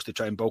whatever else to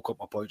try and bulk up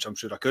my points, I'm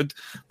sure I could.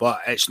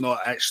 But it's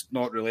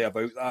not really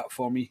about that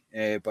for me.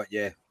 But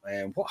yeah,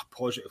 what a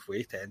positive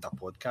way to end a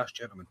podcast,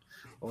 gentlemen.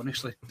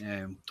 Honestly,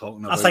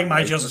 talking about. I think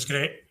my jersey is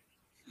great.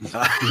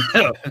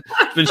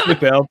 It's been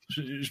superb.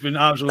 It's been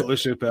absolutely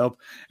superb.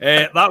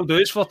 That'll do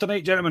it for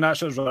tonight, gentlemen.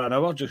 That's us for an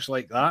hour, just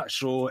like that.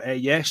 So,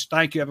 yes,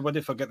 thank you,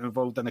 everybody, for getting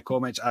involved in the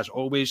comments. As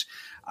always,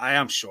 I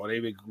am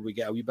sorry we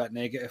get a wee bit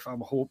negative. I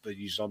hope that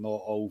you are not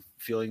all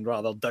feeling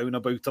rather down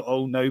about it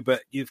all now,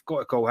 but you've got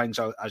to call things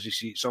out as you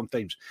see it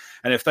sometimes.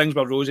 And if things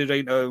were rosy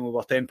right now and we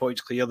were 10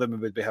 points clear, then we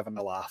would be having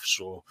a laugh.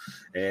 So,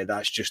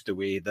 that's just the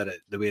way that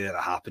it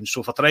happens.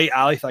 So, for tonight,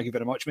 Ali, thank you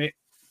very much, mate.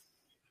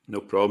 No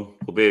problem.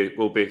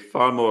 We'll be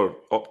far more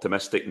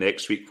optimistic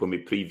next week when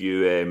we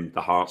preview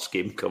the Hearts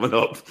game coming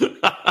up.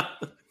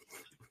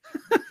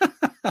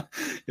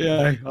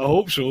 Yeah, I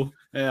hope so.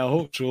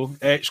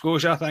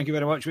 Scotia, thank you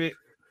very much, mate.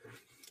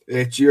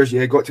 Cheers.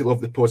 Yeah, got to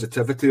love the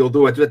positivity.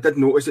 Although I did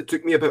notice it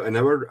took me about an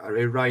hour,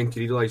 Ryan, to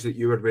realise that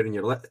you were wearing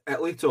your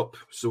Italy top.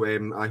 So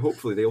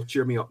hopefully they'll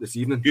cheer me up this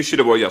evening. You should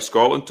have worn your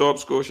Scotland top,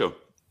 Scotia.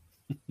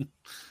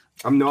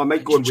 I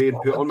might go away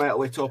and put on my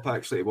Italy top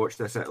actually to watch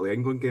this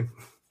Italy-England game.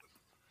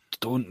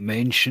 Don't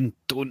mention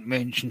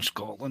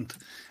Scotland.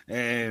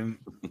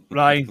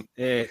 Ryan,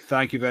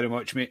 thank you very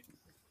much, mate.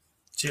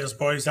 Cheers,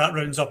 boys. That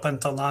rounds up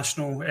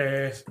international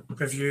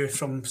review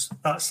from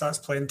that's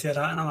plenty of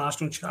that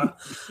international chat.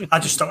 I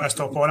just stuck this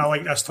top on. I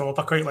like this top.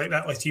 I quite like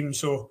that team,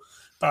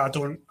 but I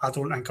don't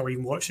think I'll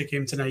even watch the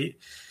game tonight.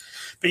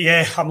 But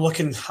yeah, I'm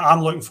looking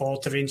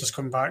forward to Rangers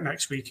coming back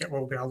next week. It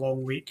will be a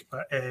long week,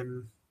 but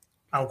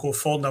I'll go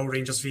 4-0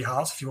 Rangers v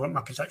Hearts if you want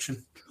my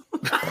prediction.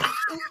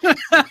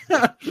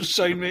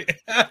 Sign, mate.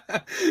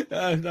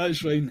 That's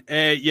fine.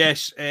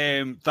 Yes,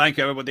 thank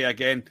you everybody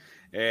again.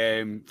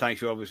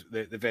 Thank you for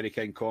the very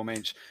kind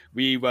comments.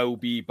 We will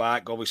be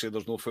back. Obviously,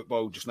 there's no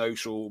football just now,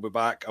 so we'll be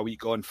back a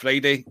week on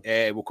Friday.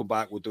 We'll come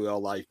back. We'll do our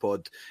live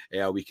pod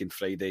a week on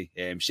Friday.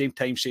 Same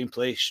time, same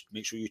place.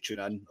 Make sure you tune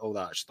in, all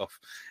that stuff.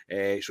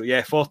 So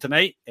yeah, for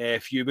tonight,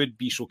 if you would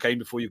be so kind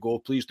before you go,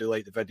 please do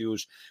like the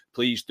videos.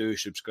 Please do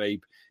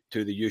subscribe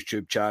to the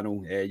YouTube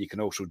channel. You can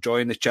also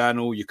join the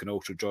channel. You can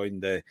also join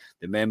the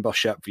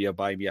membership via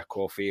Buy Me a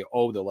Coffee.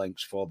 All the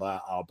links for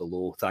that are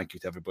below. Thank you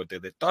to everybody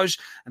that does,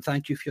 and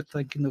thank you if you're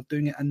thinking of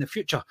doing it in the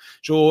future.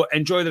 So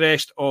enjoy the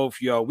rest of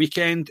your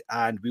weekend,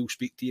 and we'll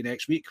speak to you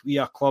next week. We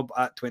are Club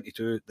at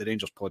 22, the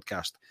Rangers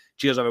podcast.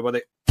 Cheers,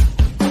 everybody.